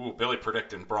 Ooh, Billy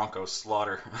predicting Broncos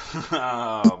slaughter.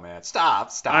 Oh, man.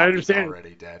 Stop. I understand. He's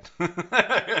already dead.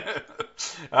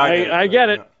 I get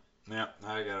it. Yeah,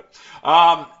 I get it.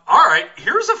 All right.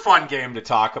 Here's a fun game to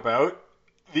talk about.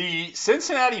 The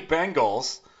Cincinnati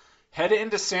Bengals head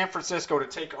into San Francisco to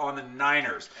take on the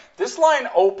Niners. This line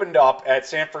opened up at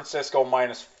San Francisco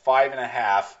minus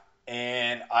 5.5,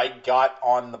 and I got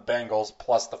on the Bengals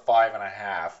plus the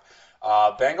 5.5.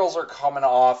 Bengals are coming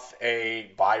off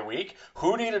a bye week.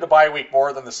 Who needed a bye week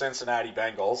more than the Cincinnati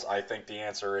Bengals? I think the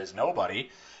answer is nobody.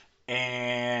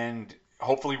 And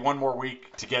hopefully one more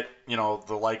week to get,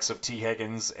 the likes of T.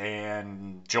 Higgins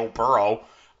and Joe Burrow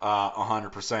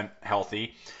 100%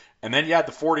 healthy. And then you had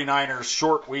the 49ers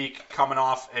short week coming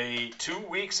off a 2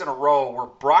 weeks in a row where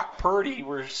Brock Purdy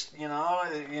was,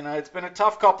 it's been a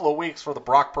tough couple of weeks for the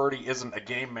Brock Purdy isn't a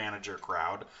game manager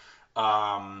crowd.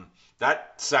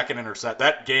 That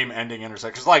that game-ending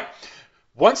interception, because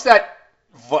once that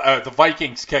the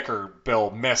Vikings kicker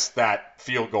Bill missed that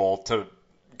field goal to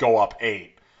go up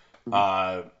 8,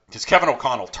 because Kevin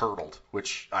O'Connell turtled,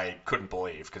 which I couldn't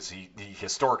believe because he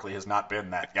historically has not been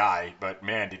that guy, but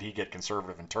man, did he get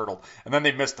conservative and turtled. And then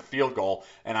they missed the field goal,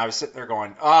 and I was sitting there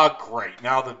going, oh, great,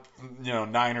 now the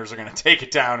Niners are going to take it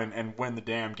down and win the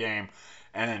damn game.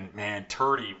 And then, man,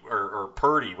 Purdy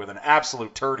with an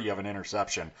absolute turdy of an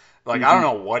interception. I don't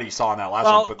know what he saw in that last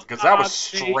one, but because that was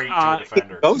straight to a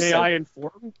defender.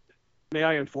 May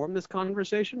I inform this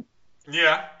conversation?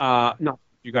 Yeah. No,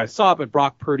 you guys saw it, but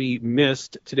Brock Purdy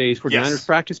missed today's 49ers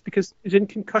practice because he's in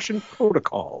concussion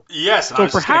protocol. Yes, and so I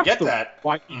was just going to get that.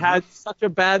 Why he had such a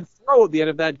bad throw at the end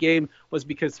of that game was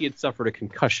because he had suffered a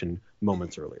concussion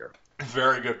moments earlier.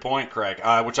 Very good point, Craig,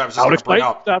 which I was just going to bring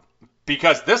up.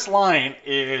 because this line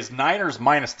is Niners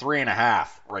minus 3.5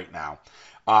 right now.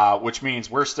 Which means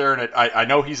we're staring at. I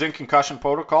know he's in concussion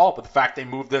protocol, but the fact they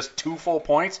moved this 2 full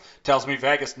points tells me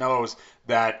Vegas knows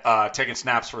that taking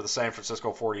snaps for the San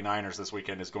Francisco 49ers this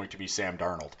weekend is going to be Sam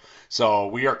Darnold. So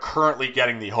we are currently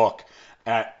getting the hook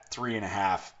at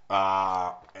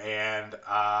 3.5. And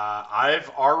I've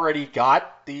already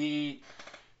got the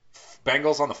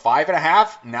Bengals on the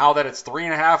 5.5. Now that it's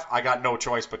 3.5, I got no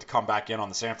choice but to come back in on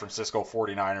the San Francisco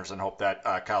 49ers and hope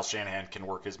that Kyle Shanahan can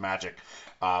work his magic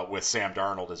with Sam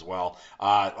Darnold as well.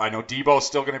 I know Debo's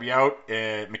still going to be out.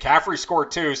 McCaffrey scored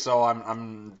 2, so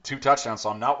I'm 2 touchdowns, so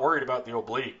I'm not worried about the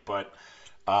oblique. But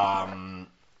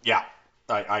yeah,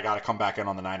 I got to come back in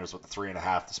on the Niners with the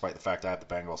 3.5, despite the fact I have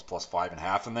the Bengals plus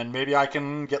 5.5, and then maybe I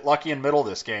can get lucky in middle of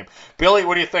this game. Billy,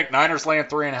 what do you think? Niners laying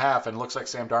 3.5, and looks like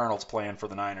Sam Darnold's playing for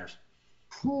the Niners.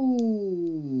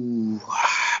 Ooh,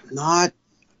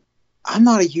 I'm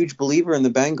not a huge believer in the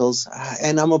Bengals,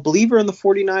 and I'm a believer in the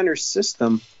 49ers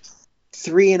system.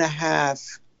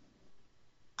 3.5.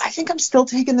 I think I'm still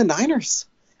taking the Niners.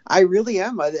 I really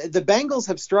am. The Bengals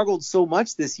have struggled so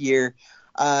much this year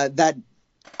and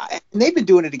they've been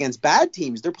doing it against bad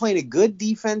teams. They're playing a good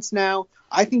defense now.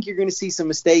 I think you're going to see some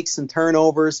mistakes and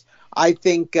turnovers. I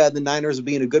think the Niners will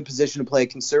be in a good position to play a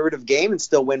conservative game and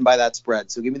still win by that spread.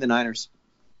 So give me the Niners.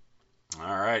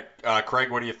 All right.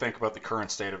 Craig, what do you think about the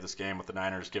current state of this game with the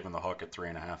Niners giving the hook at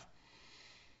 3.5?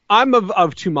 I'm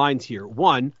of 2 minds here.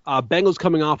 One, Bengals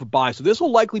coming off a bye, so this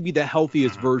will likely be the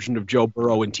healthiest version of Joe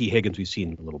Burrow and T. Higgins we've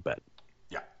seen in a little bit.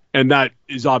 Yeah. And that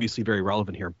is obviously very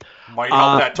relevant here. Might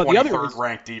help that 23rd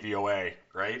ranked DVOA,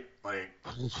 right? Like,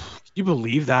 do you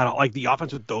believe that? Like, the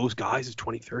offense with those guys is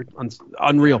 23rd?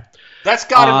 Unreal. That's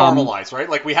got to normalize, right?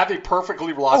 Like, we have a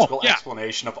perfectly logical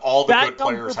explanation of all the good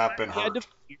players have been hurt.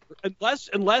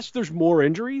 Unless there's more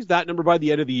injuries, that number by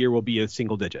the end of the year will be a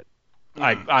single digit.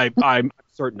 I'm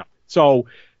certain of it. So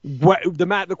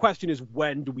the question is,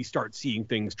 when do we start seeing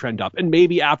things trend up? And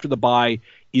maybe after the bye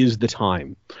is the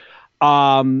time.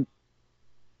 But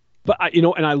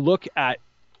and I look at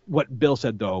what Bill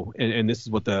said, though, and this is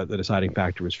what the deciding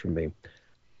factor is for me.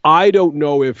 I don't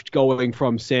know if going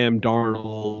to Sam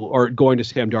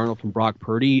Darnold from Brock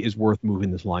Purdy is worth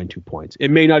moving this line 2 points.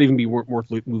 It may not even be worth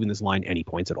moving this line any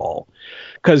points at all,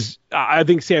 because I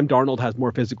think Sam Darnold has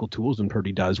more physical tools than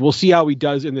Purdy does. We'll see how he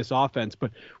does in this offense,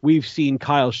 but we've seen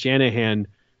Kyle Shanahan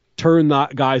turn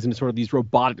that guys into sort of these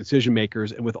robotic decision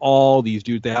makers, and with all these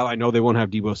dudes they have, I know they won't have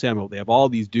Deebo Samuel. They have all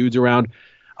these dudes around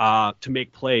to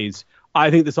make plays. I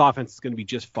think this offense is going to be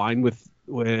just fine with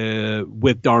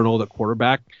Darnold at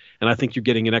quarterback, and I think you're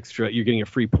getting a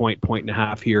free point and a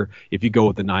half here if you go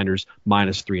with the Niners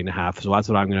minus 3.5. So that's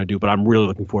what I'm going to do. But I'm really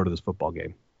looking forward to this football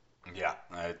game. Yeah,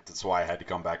 that's why I had to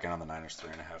come back in on the Niners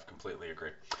 3.5. Completely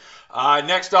agree.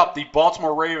 Next up, the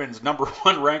Baltimore Ravens, number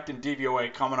 1 ranked in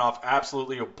DVOA, coming off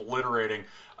absolutely obliterating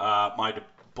my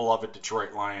beloved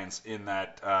Detroit Lions in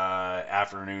that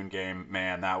afternoon game.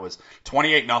 Man, that was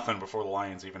 28-0 before the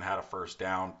Lions even had a first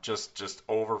down. Just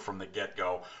over from the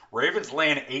get-go. Ravens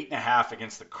laying 8.5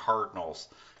 against the Cardinals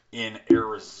in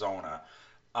Arizona.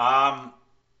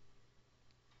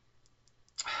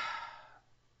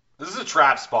 This is a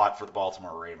trap spot for the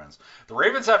Baltimore Ravens. The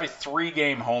Ravens have a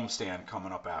 3-game homestand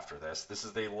coming up after this. This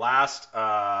is the last.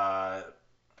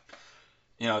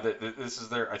 This is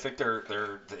their. I think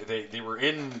they were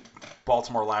in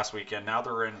Baltimore last weekend. Now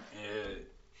they're in.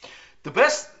 The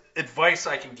best advice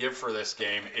I can give for this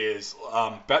game is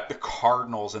bet the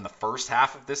Cardinals in the first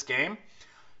half of this game,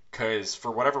 because for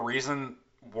whatever reason,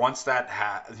 once that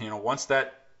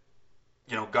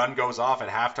gun goes off at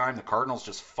halftime, the Cardinals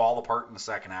just fall apart in the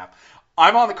second half.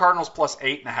 I'm on the Cardinals plus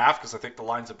 8.5 because I think the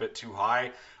line's a bit too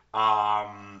high.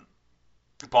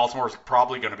 Baltimore is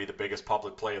probably going to be the biggest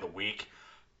public play of the week.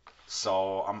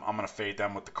 So I'm going to fade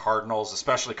them with the Cardinals,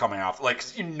 especially coming off.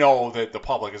 Cause that the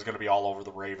public is going to be all over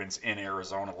the Ravens in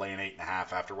Arizona laying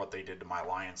 8.5 after what they did to my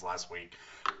Lions last week.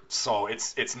 So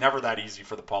it's never that easy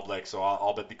for the public. So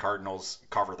I'll bet the Cardinals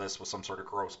cover this with some sort of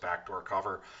gross backdoor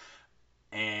cover.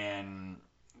 And,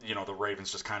 the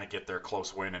Ravens just kind of get their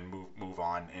close win and move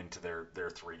on into their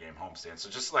 3-game homestand. So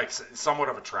just somewhat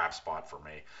of a trap spot for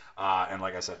me. And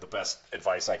like I said, the best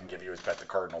advice I can give you is bet the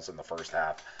Cardinals in the first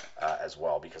half as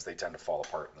well, because they tend to fall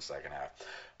apart in the second half.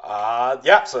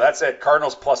 So that's it.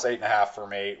 Cardinals plus 8.5 for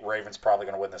me. Ravens probably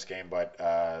going to win this game, but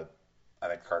I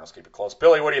think the Cardinals keep it close.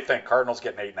 Billy, what do you think? Cardinals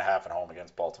getting 8.5 at home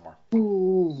against Baltimore.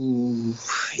 Ooh,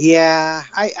 yeah,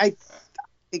 I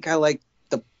think I like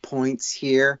the points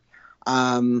here.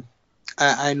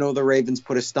 I know the Ravens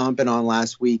put a stomping on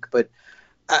last week, but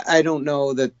I don't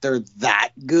know that they're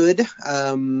that good.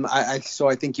 So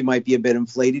I think you might be a bit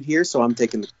inflated here. So I'm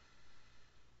taking the.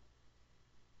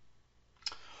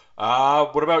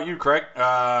 What about you, Craig?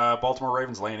 Baltimore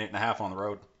Ravens laying 8.5 on the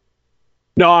road.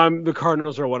 No, the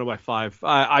Cardinals are one of my 5.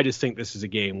 I just think this is a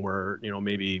game where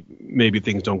maybe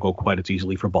things don't go quite as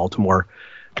easily for Baltimore.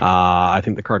 I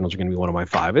think the Cardinals are going to be one of my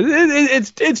 5.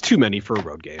 It's too many for a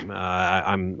road game.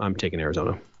 I'm taking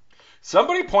Arizona.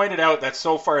 Somebody pointed out that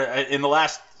so far in the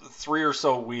last 3 or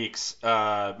so weeks,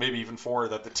 maybe even 4,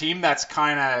 that the team that's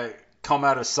kind of come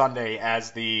out of Sunday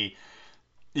as the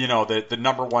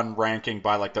number 1 ranking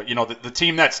by like the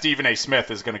team that Stephen A. Smith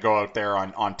is going to go out there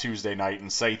on Tuesday night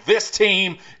and say this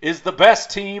team is the best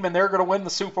team and they're going to win the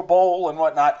Super Bowl and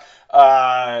whatnot,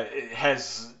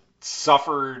 has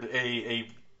suffered a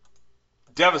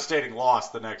devastating loss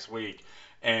the next week.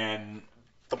 And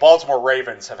the Baltimore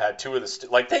Ravens have had 2 of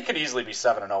the they could easily be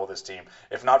 7-0 this team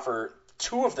if not for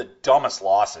 2 of the dumbest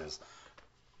losses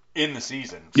in the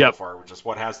season so far, which is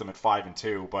what has them at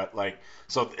 5-2. But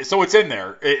so it's in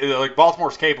there.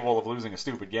 Baltimore's capable of losing a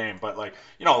stupid game, but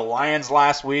the Lions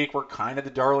last week were kind of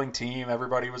the darling team.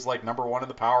 Everybody was number 1 in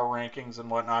the power rankings and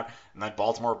whatnot, and then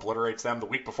Baltimore obliterates them. The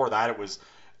week before that, it was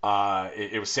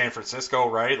San Francisco,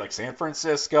 right? San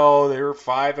Francisco, they were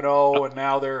 5-0, and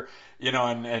now they're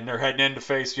and they're heading in to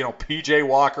face PJ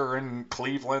Walker in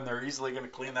Cleveland. They're easily going to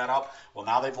clean that up. Well,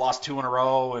 now they've lost 2 in a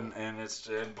row, and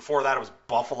before that it was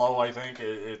Buffalo, I think.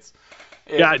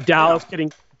 Dallas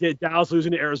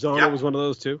losing to Arizona was one of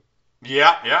those too.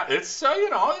 Yeah, it's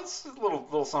it's a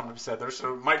little something to be said there.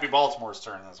 So it might be Baltimore's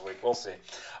turn this week. We'll see.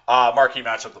 Marquee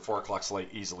matchup, the 4:00 slate,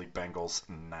 easily Bengals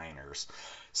Niners.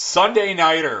 Sunday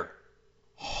nighter,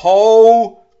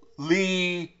 holy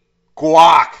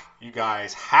guac, you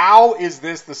guys! How is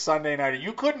this the Sunday nighter?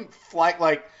 You couldn't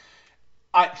Flex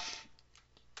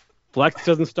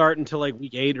doesn't start until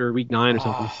week 8 or week 9 or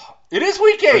something. It is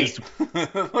week 8.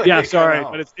 Yeah, sorry,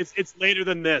 but it's later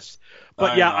than this.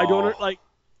 But I don't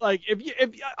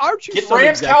if aren't you get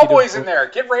Rams Cowboys in there?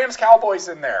 Get Rams Cowboys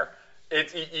in there.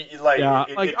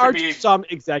 Aren't you some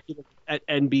executive at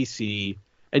NBC?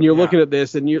 And you're looking at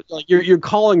this, and you're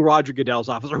calling Roger Goodell's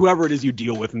office or whoever it is you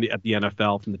deal with at the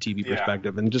NFL from the TV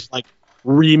perspective, and just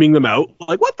reaming them out.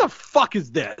 What the fuck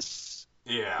is this?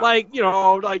 Yeah. We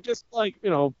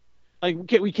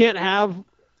can't have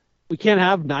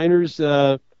Niners.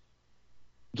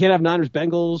 We can't have Niners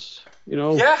Bengals.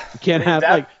 Yeah. We can't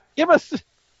have give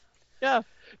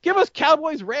us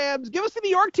Cowboys Rams. Give us the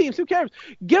New York teams. Who cares?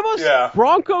 Give us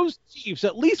Broncos Chiefs.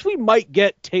 At least we might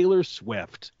get Taylor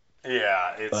Swift.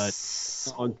 Yeah, it's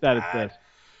so bad.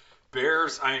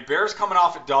 Bears coming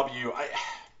off a W.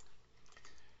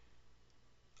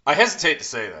 I hesitate to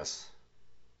say this,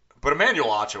 but Emmanuel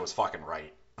Acho was fucking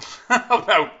right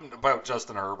about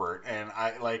Justin Herbert, and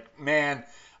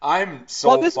I'm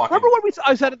so fucking. Remember when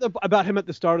I said about him at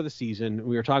the start of the season?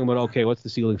 We were talking about what's the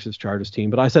ceiling for this Chargers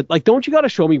team? But I said don't you got to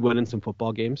show me winning some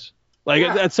football games?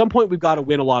 At some point we've got to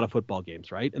win a lot of football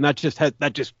games, right? And that just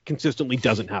consistently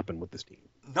doesn't happen with this team.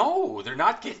 No, they're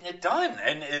not getting it done,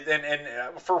 and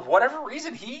for whatever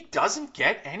reason, he doesn't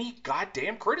get any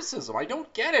goddamn criticism. I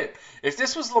don't get it. If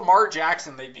this was Lamar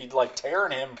Jackson, they'd be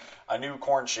tearing him a new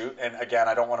corn shoot. And again,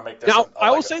 I don't want to make this a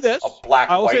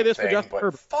black-white thing, but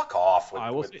Herbert. Fuck off with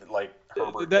Herbert getting away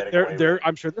with it.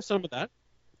 I'm sure there's some of that,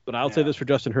 but I'll say this for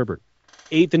Justin Herbert: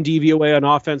 8th in DVOA on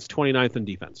offense, 29th in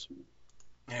defense.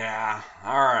 Yeah,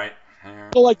 all right.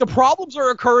 So the problems are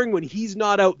occurring when he's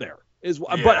not out there.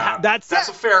 But that's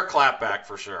a fair clapback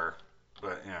for sure.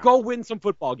 But go win some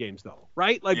football games though,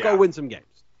 right? Go win some games.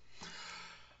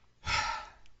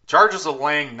 Chargers are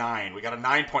laying 9. We got a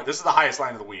 9-point. This is the highest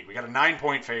line of the week. We got a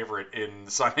 9-point favorite in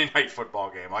the Sunday night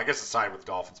football game. I guess it's tied with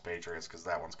Dolphins Patriots because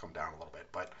that one's come down a little bit.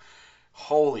 But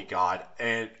holy God!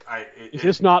 And is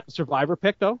this not a survivor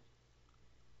pick though?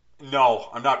 No,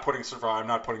 I'm not putting I'm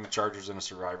not putting the Chargers in a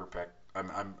survivor pick.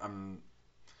 I'm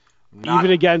not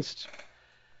even against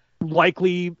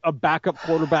likely a backup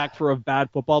quarterback for a bad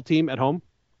football team at home.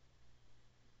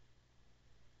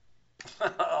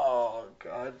 Oh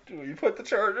God! Do you put the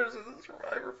Chargers in the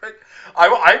survivor pick?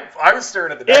 I was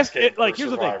staring at the next game. Here's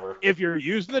survivor. The thing: if you're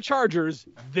using the Chargers,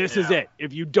 this is it.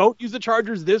 If you don't use the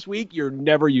Chargers this week, you're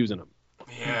never using them.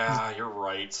 Yeah, you're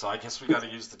right. So I guess we got to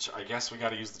use the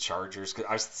Chargers.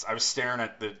 I was staring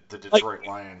at the Detroit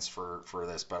Lions for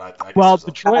this, but I guess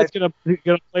Detroit's gonna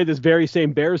play this very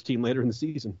same Bears team later in the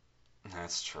season.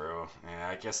 That's true. Yeah,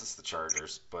 I guess it's the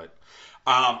Chargers. But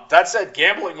that said,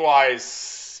 gambling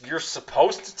wise, you're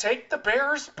supposed to take the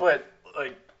Bears, but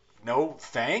no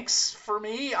thanks for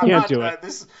me. Can't do it.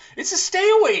 It's a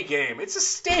stay away game. It's a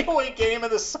stay away game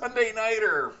of the Sunday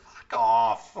nighter. fuck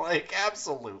off. Like,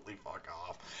 absolutely fuck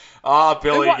off.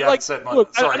 Billy, and you said much.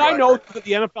 Look, Sorry, and I go know ahead. that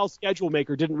the NFL schedule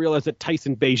maker didn't realize that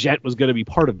Tyson Bagent was going to be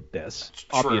part of this, True,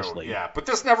 obviously. yeah, but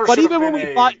this never But should have even been when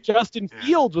we a... thought Justin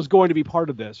Fields was going to be part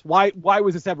of this, why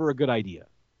was this ever a good idea?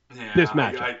 Yeah, This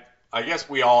matchup. I guess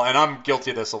we all, and I'm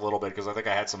guilty of this a little bit because I think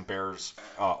I had some Bears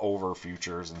over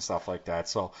futures and stuff like that.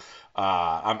 So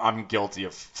I'm guilty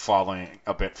of falling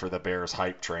a bit for the Bears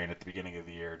hype train at the beginning of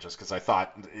the year just because I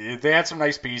thought they had some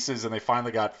nice pieces and they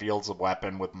finally got Fields a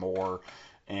weapon with more.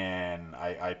 And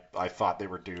I thought they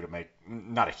were due to make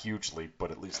not a huge leap,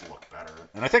 but at least look better.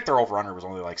 And I think their over-under was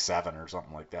only like 7 or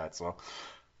something like that. So,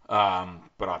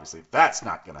 but obviously that's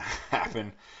not going to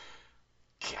happen.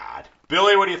 God.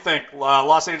 Billy, what do you think?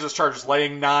 Los Angeles Chargers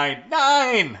laying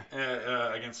 9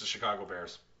 against the Chicago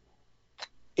Bears.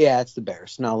 Yeah, it's the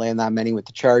Bears. Not laying that many with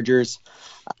the Chargers.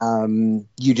 You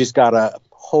just got to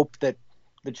hope that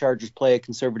the Chargers play a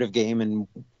conservative game and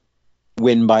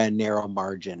win by a narrow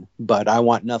margin. But I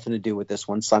want nothing to do with this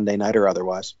one, Sunday night or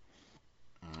otherwise.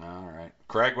 All right.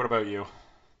 Craig, what about you?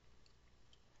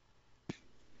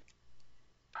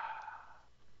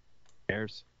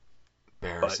 Bears.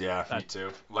 Bears, yeah, me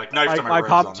too. Like knife to my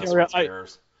ribs on this one,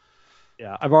 Bears.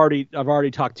 Yeah, I've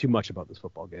already talked too much about this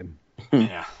football game.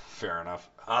 Yeah, fair enough.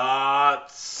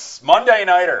 Monday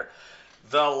nighter,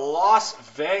 the Las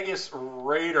Vegas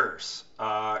Raiders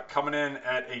coming in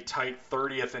at a tight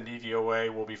 30th in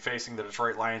DVOA will be facing the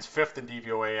Detroit Lions 5th in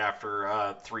DVOA after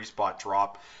a 3-spot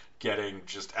drop, getting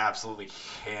just absolutely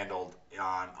handled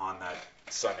on that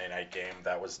Sunday night game.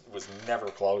 That was never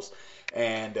close,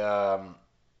 and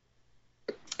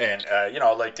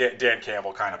like Dan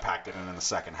Campbell kind of packed it in the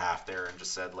second half there and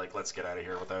just said, like, let's get out of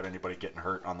here without anybody getting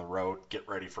hurt on the road. Get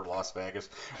ready for Las Vegas,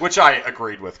 which I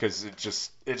agreed with because it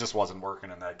just wasn't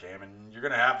working in that game, and you're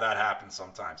gonna have that happen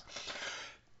sometimes.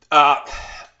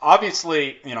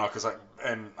 Obviously, because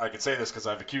I could say this because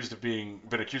I've been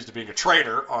accused of being a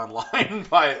traitor online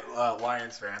by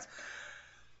Lions fans.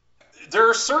 There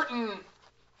are certain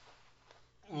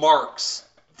marks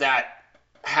that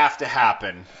have to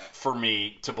happen for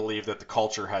me to believe that the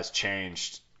culture has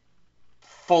changed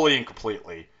fully and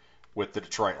completely with the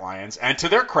Detroit Lions. And to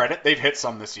their credit, they've hit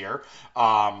some this year.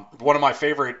 One of my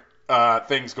favorite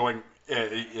things going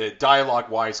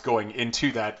dialogue-wise going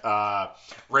into that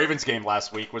Ravens game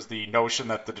last week was the notion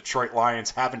that the Detroit Lions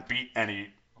haven't beat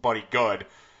anybody good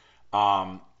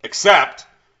except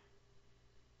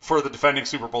for the defending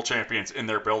Super Bowl champions in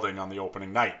their building on the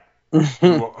opening night. who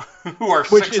are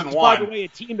 6-1. Which is, by the way, a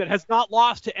team that has not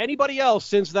lost to anybody else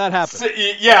since that happened.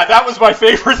 Yeah, that was my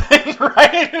favorite thing,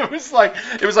 right? It was like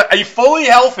a fully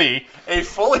healthy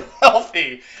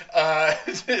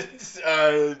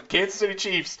Kansas City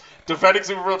Chiefs defending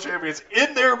Super Bowl champions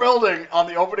in their building on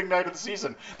the opening night of the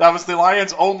season. That was the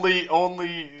Lions' only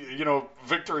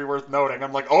victory worth noting.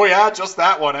 I'm like, oh yeah, just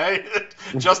that one, eh?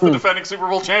 Just the defending Super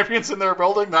Bowl champions in their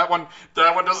building. That one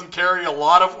doesn't carry a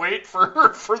lot of weight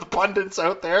for the pundits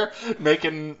out there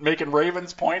making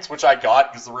Ravens points, which I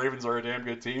got because the Ravens are a damn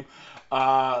good team.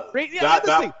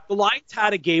 The Lions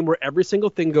had a game where every single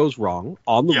thing goes wrong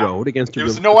on the road against a it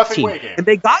was really no good effing team. way game. And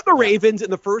they got the Ravens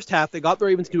in the first half. They got the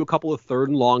Ravens to do a couple of third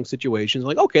and long situations.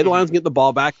 Like, okay, the Lions can get the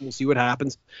ball back and we'll see what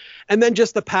happens. And then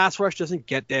just the pass rush doesn't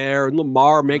get there, and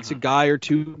Lamar makes a guy or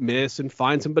two miss and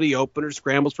finds somebody open or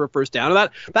scrambles for a first down. And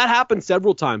that happened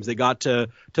several times. They got to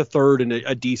third in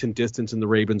a decent distance, and the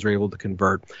Ravens were able to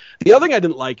convert. The other thing I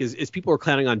didn't like is people are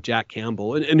clowning on Jack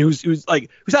Campbell, and who's had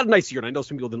a nice year. And I know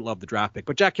some people didn't love the draft pick,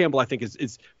 but Jack Campbell, I think,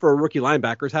 is for a rookie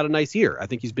linebacker, has had a nice year. I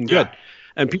think he's been good.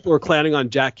 And people are clowning on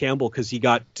Jack Campbell because he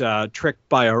got tricked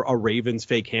by a Ravens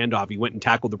fake handoff. He went and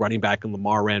tackled the running back, and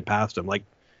Lamar ran past him. Like,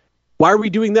 why are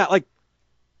we doing that? Like,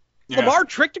 Lamar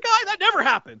tricked a guy? That never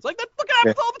happens. Like, that fucking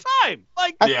happens all the time.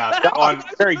 Like, that happens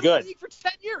very good for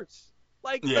 10 years.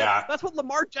 Like, that's what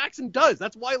Lamar Jackson does.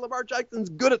 That's why Lamar Jackson's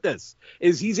good at this,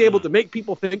 is he's able to make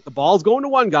people think the ball's going to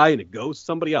one guy and it goes to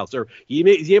somebody else. Or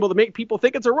he's able to make people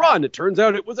think it's a run. It turns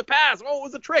out it was a pass. Oh, it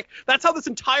was a trick. That's how this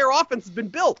entire offense has been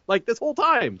built, like, this whole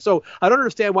time. So I don't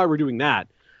understand why we're doing that.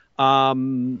 I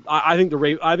think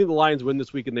the Lions win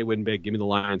this week and they win big. Give me the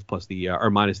Lions plus or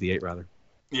minus the 8 rather.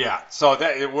 Yeah, so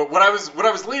what I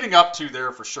was leading up to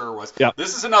there for sure was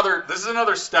this is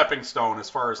another stepping stone as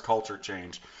far as culture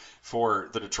change for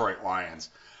the Detroit Lions,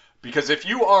 because if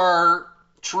you are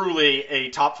truly a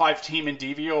top 5 team in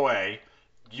DVOA,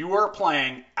 you are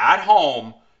playing at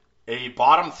home a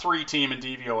bottom 3 team in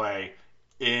DVOA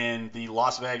in the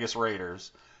Las Vegas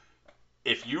Raiders.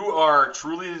 If you are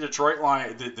truly the Detroit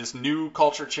Lions, this new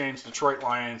culture change Detroit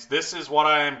Lions, this is what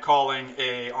I am calling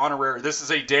this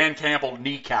is a Dan Campbell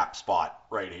kneecap spot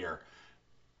right here.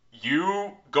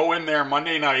 You go in there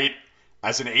Monday night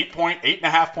as an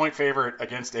 8.5 point favorite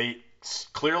against a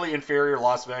clearly inferior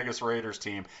Las Vegas Raiders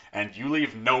team, and you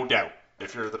leave no doubt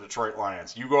if you're the Detroit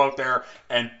Lions. You go out there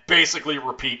and basically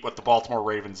repeat what the Baltimore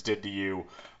Ravens did to you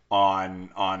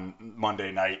on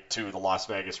Monday night to the Las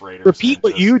Vegas Raiders. Repeat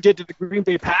what you did to the Green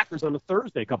Bay Packers on a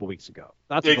Thursday a couple weeks ago.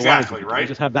 That's what exactly the Lions right.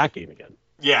 Just have that game again.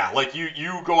 Yeah, like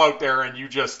you go out there and you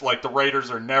just like the Raiders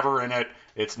are never in it.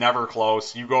 It's never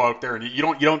close. You go out there and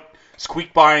you don't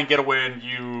squeak by and get a win.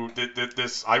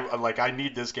 I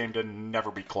need this game to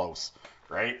never be close,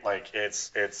 right? Like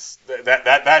it's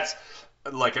that's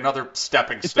like another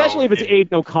stepping stone. Especially if it's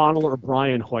Aiden O'Connell or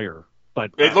Brian Hoyer.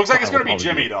 But it looks like it's going to be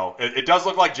Jimmy though. It does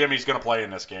look like Jimmy's going to play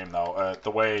in this game though. The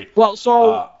way. Well,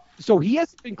 so he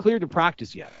hasn't been cleared to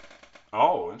practice yet.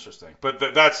 Oh, interesting. But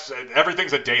that's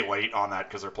everything's a day late on that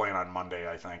because they're playing on Monday,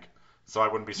 I think. So I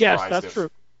wouldn't be surprised. Yes, that's true.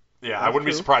 Yeah, that's I wouldn't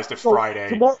true. be surprised if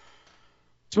Friday.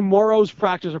 Tomorrow's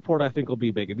practice report, I think, will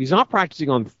be big. If he's not practicing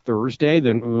on Thursday,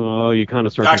 then you kind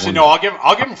of start. Actually, no. I'll give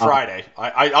him Friday.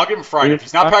 I'll give him Friday. If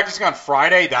he's not practicing on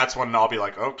Friday, that's when I'll be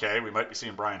like, okay, we might be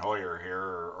seeing Brian Hoyer here,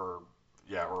 or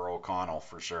O'Connell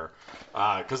for sure.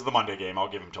 Because of the Monday game, I'll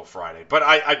give him till Friday.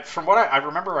 But from what I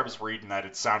remember, I was reading that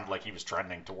it sounded like he was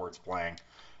trending towards playing.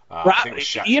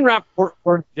 Ian Rappaport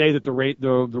reported today that the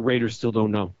Raiders still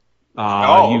don't know.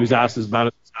 He was asked about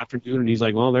it this afternoon, and he's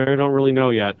like, well, they don't really know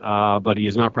yet, but he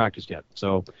has not practiced yet.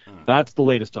 So that's the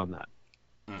latest on that.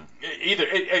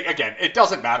 Again, it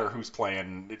doesn't matter who's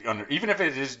playing, even if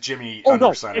it is Jimmy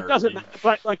under center. It doesn't matter.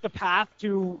 But like the path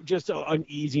to just an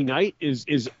easy night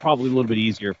is probably a little bit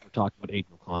easier if we're talking about Aiden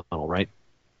O'Connell, right?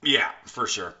 Yeah, for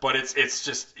sure. But it's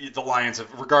just the Lions,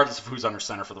 regardless of who's under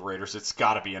center for the Raiders, it's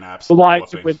got to be an absolute. The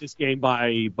Lions would win this game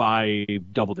by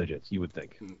double digits, you would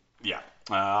think. Yeah.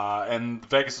 And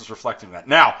Vegas is reflecting that.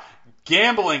 Now,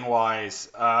 gambling-wise,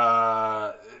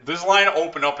 this line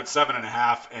opened up at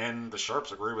 7.5, and the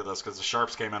Sharps agree with us because the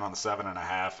Sharps came in on the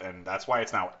 7.5, and that's why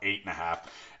it's now 8.5.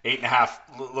 8.5,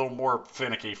 a little more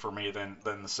finicky for me than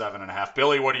the 7.5.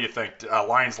 Billy, what do you think?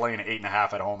 Lions laying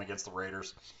 8.5 at home against the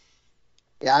Raiders.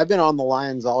 Yeah, I've been on the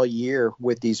Lions all year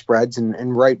with these spreads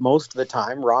and right most of the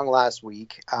time. Wrong last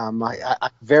week. I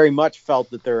very much felt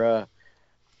that they're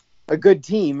a good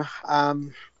team.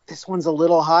 This one's a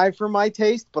little high for my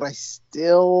taste, but I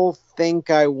still think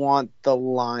I want the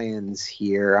Lions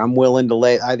here. I'm willing to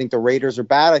lay. I think the Raiders are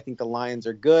bad. I think the Lions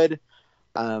are good.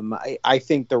 I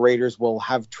think the Raiders will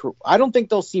have I don't think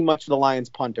they'll see much of the Lions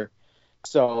punter.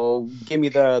 So give me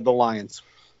the Lions.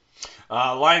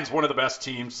 Lions, one of the best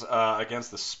teams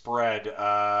against the spread.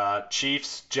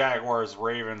 Chiefs, Jaguars,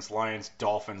 Ravens, Lions,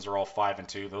 Dolphins are all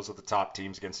 5-2. Those are the top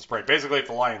teams against the spread. Basically, if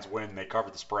the Lions win, they cover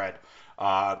the spread.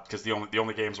 Because the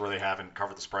only games where they haven't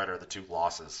covered the spread are the 2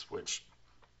 losses, which,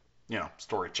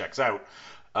 story checks out.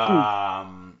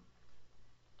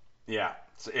 Yeah,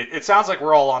 it sounds like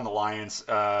we're all on the Lions.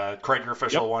 Craig, your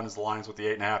official one is the Lions with the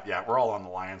 8.5. Yeah, we're all on the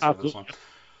Lions for this one.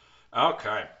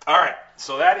 Okay. All right.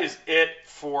 So that is it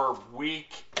for week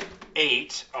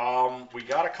 8. We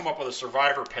got to come up with a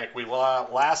survivor pick. We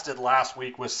lasted last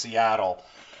week with Seattle.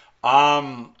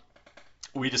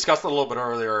 We discussed it a little bit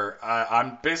earlier.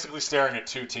 I'm basically staring at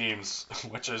 2 teams,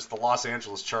 which is the Los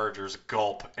Angeles Chargers,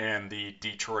 gulp, and the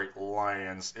Detroit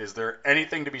Lions. Is there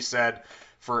anything to be said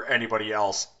for anybody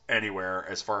else anywhere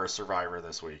as far as survivor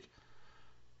this week?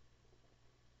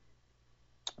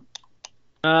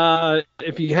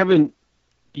 If you haven't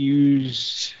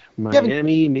used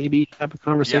Miami, maybe have a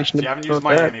conversation. Yeah, if you haven't used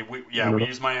Miami, we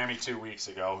used Miami 2 weeks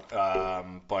ago.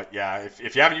 But yeah,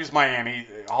 if you haven't used Miami,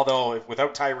 although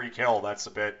without Tyreek Hill, that's a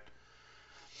bit.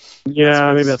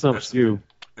 Yeah, maybe that's not what you.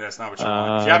 That's not what you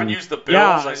want. If you haven't used the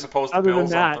Bills, I suppose the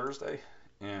Bills on Thursday.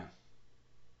 Yeah.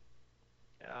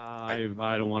 I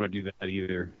don't want to do that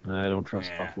either. I don't trust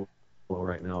Buffalo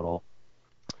right now at all.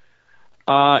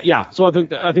 So I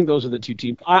think those are the 2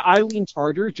 teams. I lean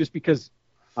Chargers just because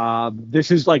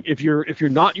this is like if you're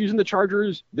not using the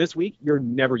Chargers this week, you're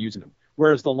never using them.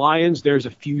 Whereas the Lions, there's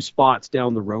a few spots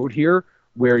down the road here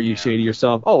where you say to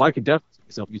yourself, "Oh, I could definitely see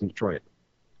myself using Detroit."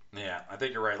 Yeah, I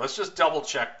think you're right. Let's just double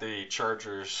check the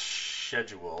Chargers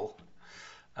schedule.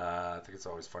 I think it's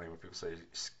always funny when people say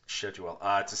schedule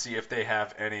to see if they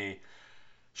have any.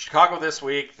 Chicago this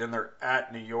week, then they're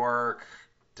at New York.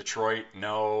 Detroit,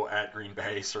 no. At Green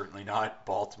Bay, certainly not.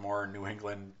 Baltimore, New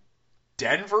England,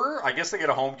 Denver. I guess they get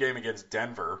a home game against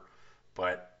Denver,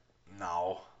 but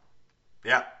no.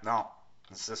 Yeah, no.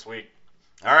 It's this week.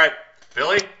 All right,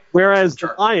 Billy. Whereas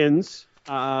the Lions,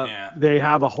 they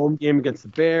have a home game against the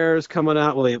Bears coming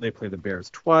out. Well, they play the Bears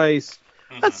twice.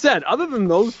 That said, other than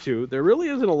those two, there really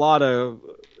isn't a lot of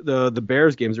the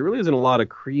Bears games. There really isn't a lot of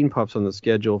cream puffs on the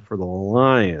schedule for the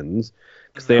Lions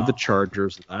because they have the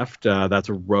Chargers left. That's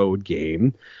a road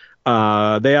game.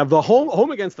 They have the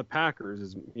home against the Packers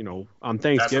is on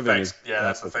Thanksgiving.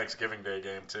 That's the Thanksgiving Day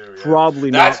game too. Yeah.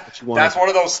 Probably not what you want. That's one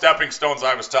of those stepping stones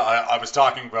I was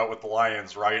talking about with the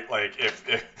Lions, right? Like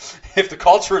if the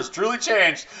culture has truly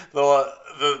changed,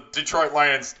 the Detroit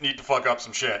Lions need to fuck up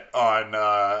some shit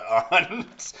on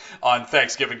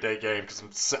Thanksgiving Day game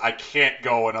because I can't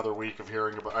go another year of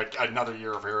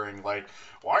hearing like,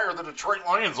 why are the Detroit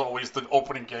Lions always the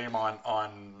opening game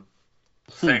on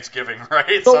Thanksgiving,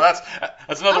 right? So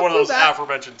that's another one of those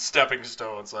aforementioned stepping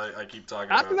stones I keep talking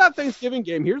about. After that Thanksgiving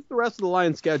game, here's the rest of the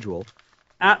Lions schedule: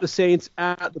 at the Saints,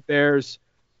 at the Bears,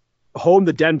 home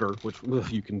to Denver, which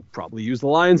you can probably use the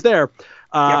Lions there.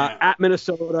 At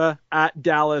Minnesota, at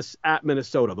Dallas, at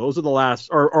Minnesota. Those are the last,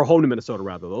 or home to Minnesota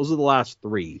rather. Those are the last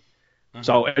three. Mm-hmm.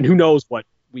 So, and who knows what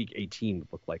Week 18 would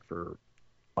look like for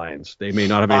Lions? They may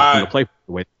not have anything to play for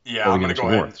the way. Yeah, I'm gonna go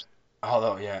ahead.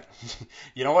 Although, yeah,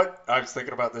 you know what? I was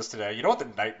thinking about this today. You know what the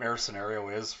nightmare scenario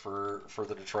is for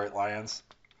the Detroit Lions?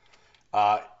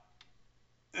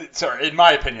 Sorry, in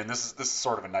my opinion, this is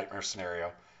sort of a nightmare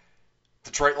scenario.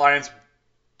 Detroit Lions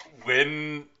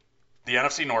win the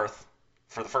NFC North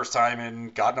for the first time in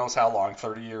God knows how long,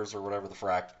 30 years or whatever the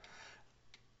frack.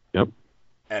 Yep.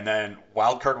 And then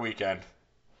wild card weekend,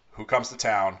 who comes to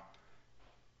town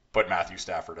but Matthew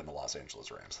Stafford and the Los Angeles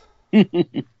Rams?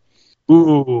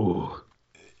 Ooh.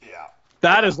 Yeah.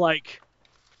 That is like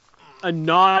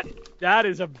that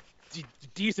is a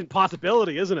decent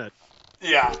possibility, isn't it?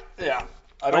 Yeah. You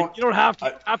don't have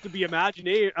to be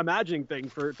imagining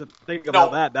things to think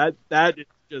about that. That is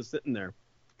just sitting there.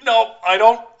 No, I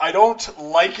don't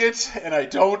like it, and I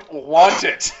don't want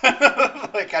it.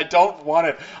 I don't want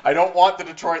it. I don't want the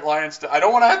Detroit Lions to. I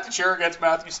don't want to have to cheer against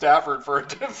Matthew Stafford for a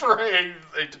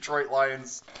Detroit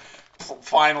Lions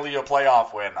finally a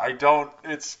playoff win. I don't.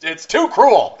 It's too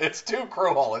cruel. It's too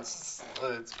cruel. It's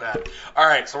bad. All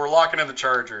right, so we're locking in the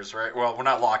Chargers, right? Well, we're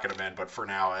not locking them in, but for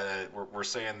now, we're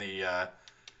saying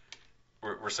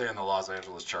we're saying the Los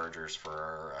Angeles Chargers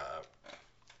for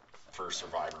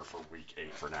Survivor for Week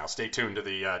 8 for now. Stay tuned to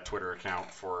the Twitter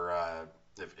account for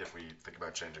if we think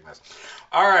about changing this.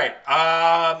 All right.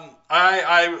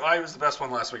 I was the best one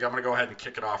last week. I'm going to go ahead and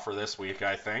kick it off for this week,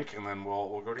 I think, and then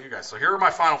we'll go to you guys. So here are my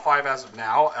final 5 as of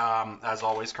now. As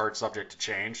always, cards subject to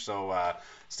change, so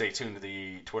stay tuned to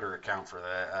the Twitter account for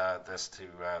this to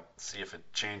see if it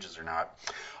changes or not.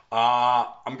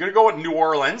 I'm going to go with New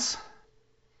Orleans.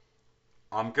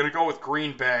 I'm going to go with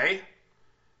Green Bay.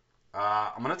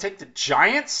 I'm going to take the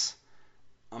Giants.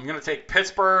 I'm going to take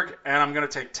Pittsburgh, and I'm going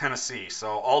to take Tennessee. So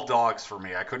all dogs for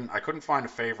me. I couldn't find a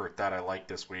favorite that I liked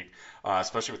this week,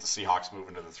 especially with the Seahawks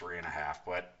moving to the 3.5.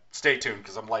 But stay tuned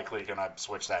because I'm likely going to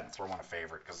switch that and throw in a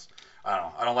favorite because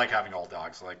I don't like having all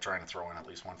dogs. I like trying to throw in at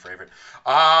least one favorite.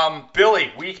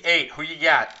 Billy, Week 8, who you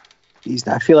got? Jeez,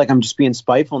 I feel like I'm just being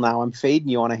spiteful now. I'm fading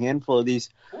you on a handful of these.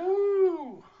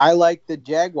 Ooh. I like the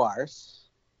Jaguars.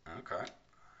 Okay.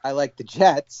 I like the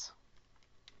Jets.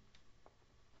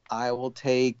 I will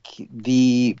take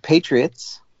the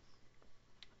Patriots.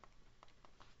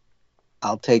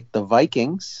 I'll take the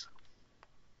Vikings.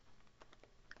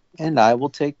 And I will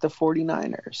take the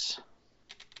 49ers.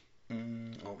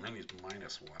 Minnie's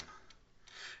 -1.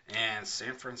 And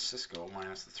San Francisco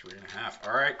minus the 3.5.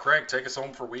 All right, Craig, take us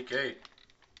home for Week 8.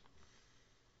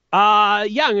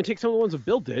 I'm going to take some of the ones that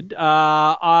Bill did.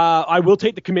 I will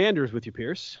take the Commanders with you,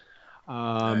 Pierce.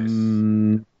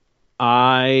 Nice.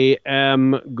 I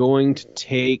am going to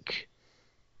take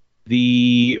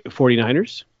the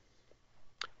 49ers.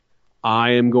 I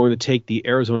am going to take the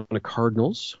Arizona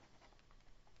Cardinals.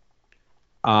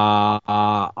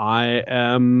 I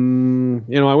am,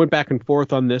 I went back and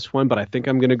forth on this one, but I think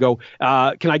I'm going to go.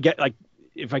 Can I get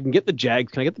if I can get the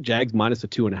Jags? Can I get the Jags minus the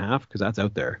 2.5? Because that's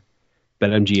out there.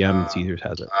 BetMGM and Caesars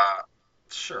has it.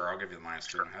 Sure, I'll give you the minus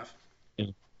 2.5. Yeah.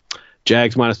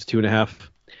 Jags minus the 2.5.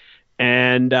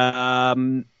 And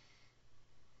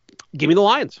give me the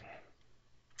Lions.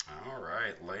 All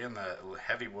right, laying the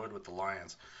heavy wood with the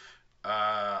Lions.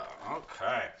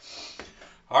 Okay.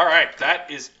 All right, that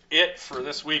is it for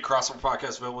this week. Crossover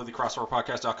Podcast available with the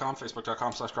crossoverpodcast.com,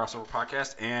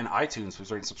 facebook.com/crossoverpodcast, and iTunes.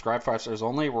 Please rate and subscribe, 5 stars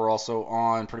only. We're also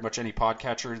on pretty much any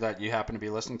podcatcher that you happen to be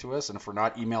listening to us. And if we're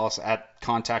not, email us at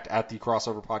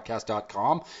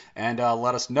contact@thecrossoverpodcast.com and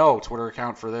let us know. Twitter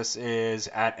account for this is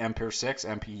at @mpearce6,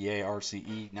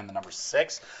 MPEARCE, and the number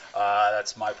 6.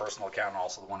 That's my personal account and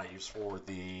also the one I use for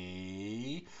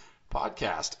the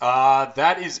podcast.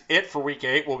 That is it for week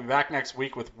 8. We'll be back next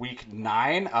week with week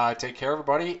 9. Take care,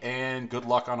 everybody, and good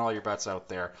luck on all your bets out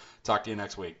there. Talk to you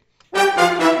next week.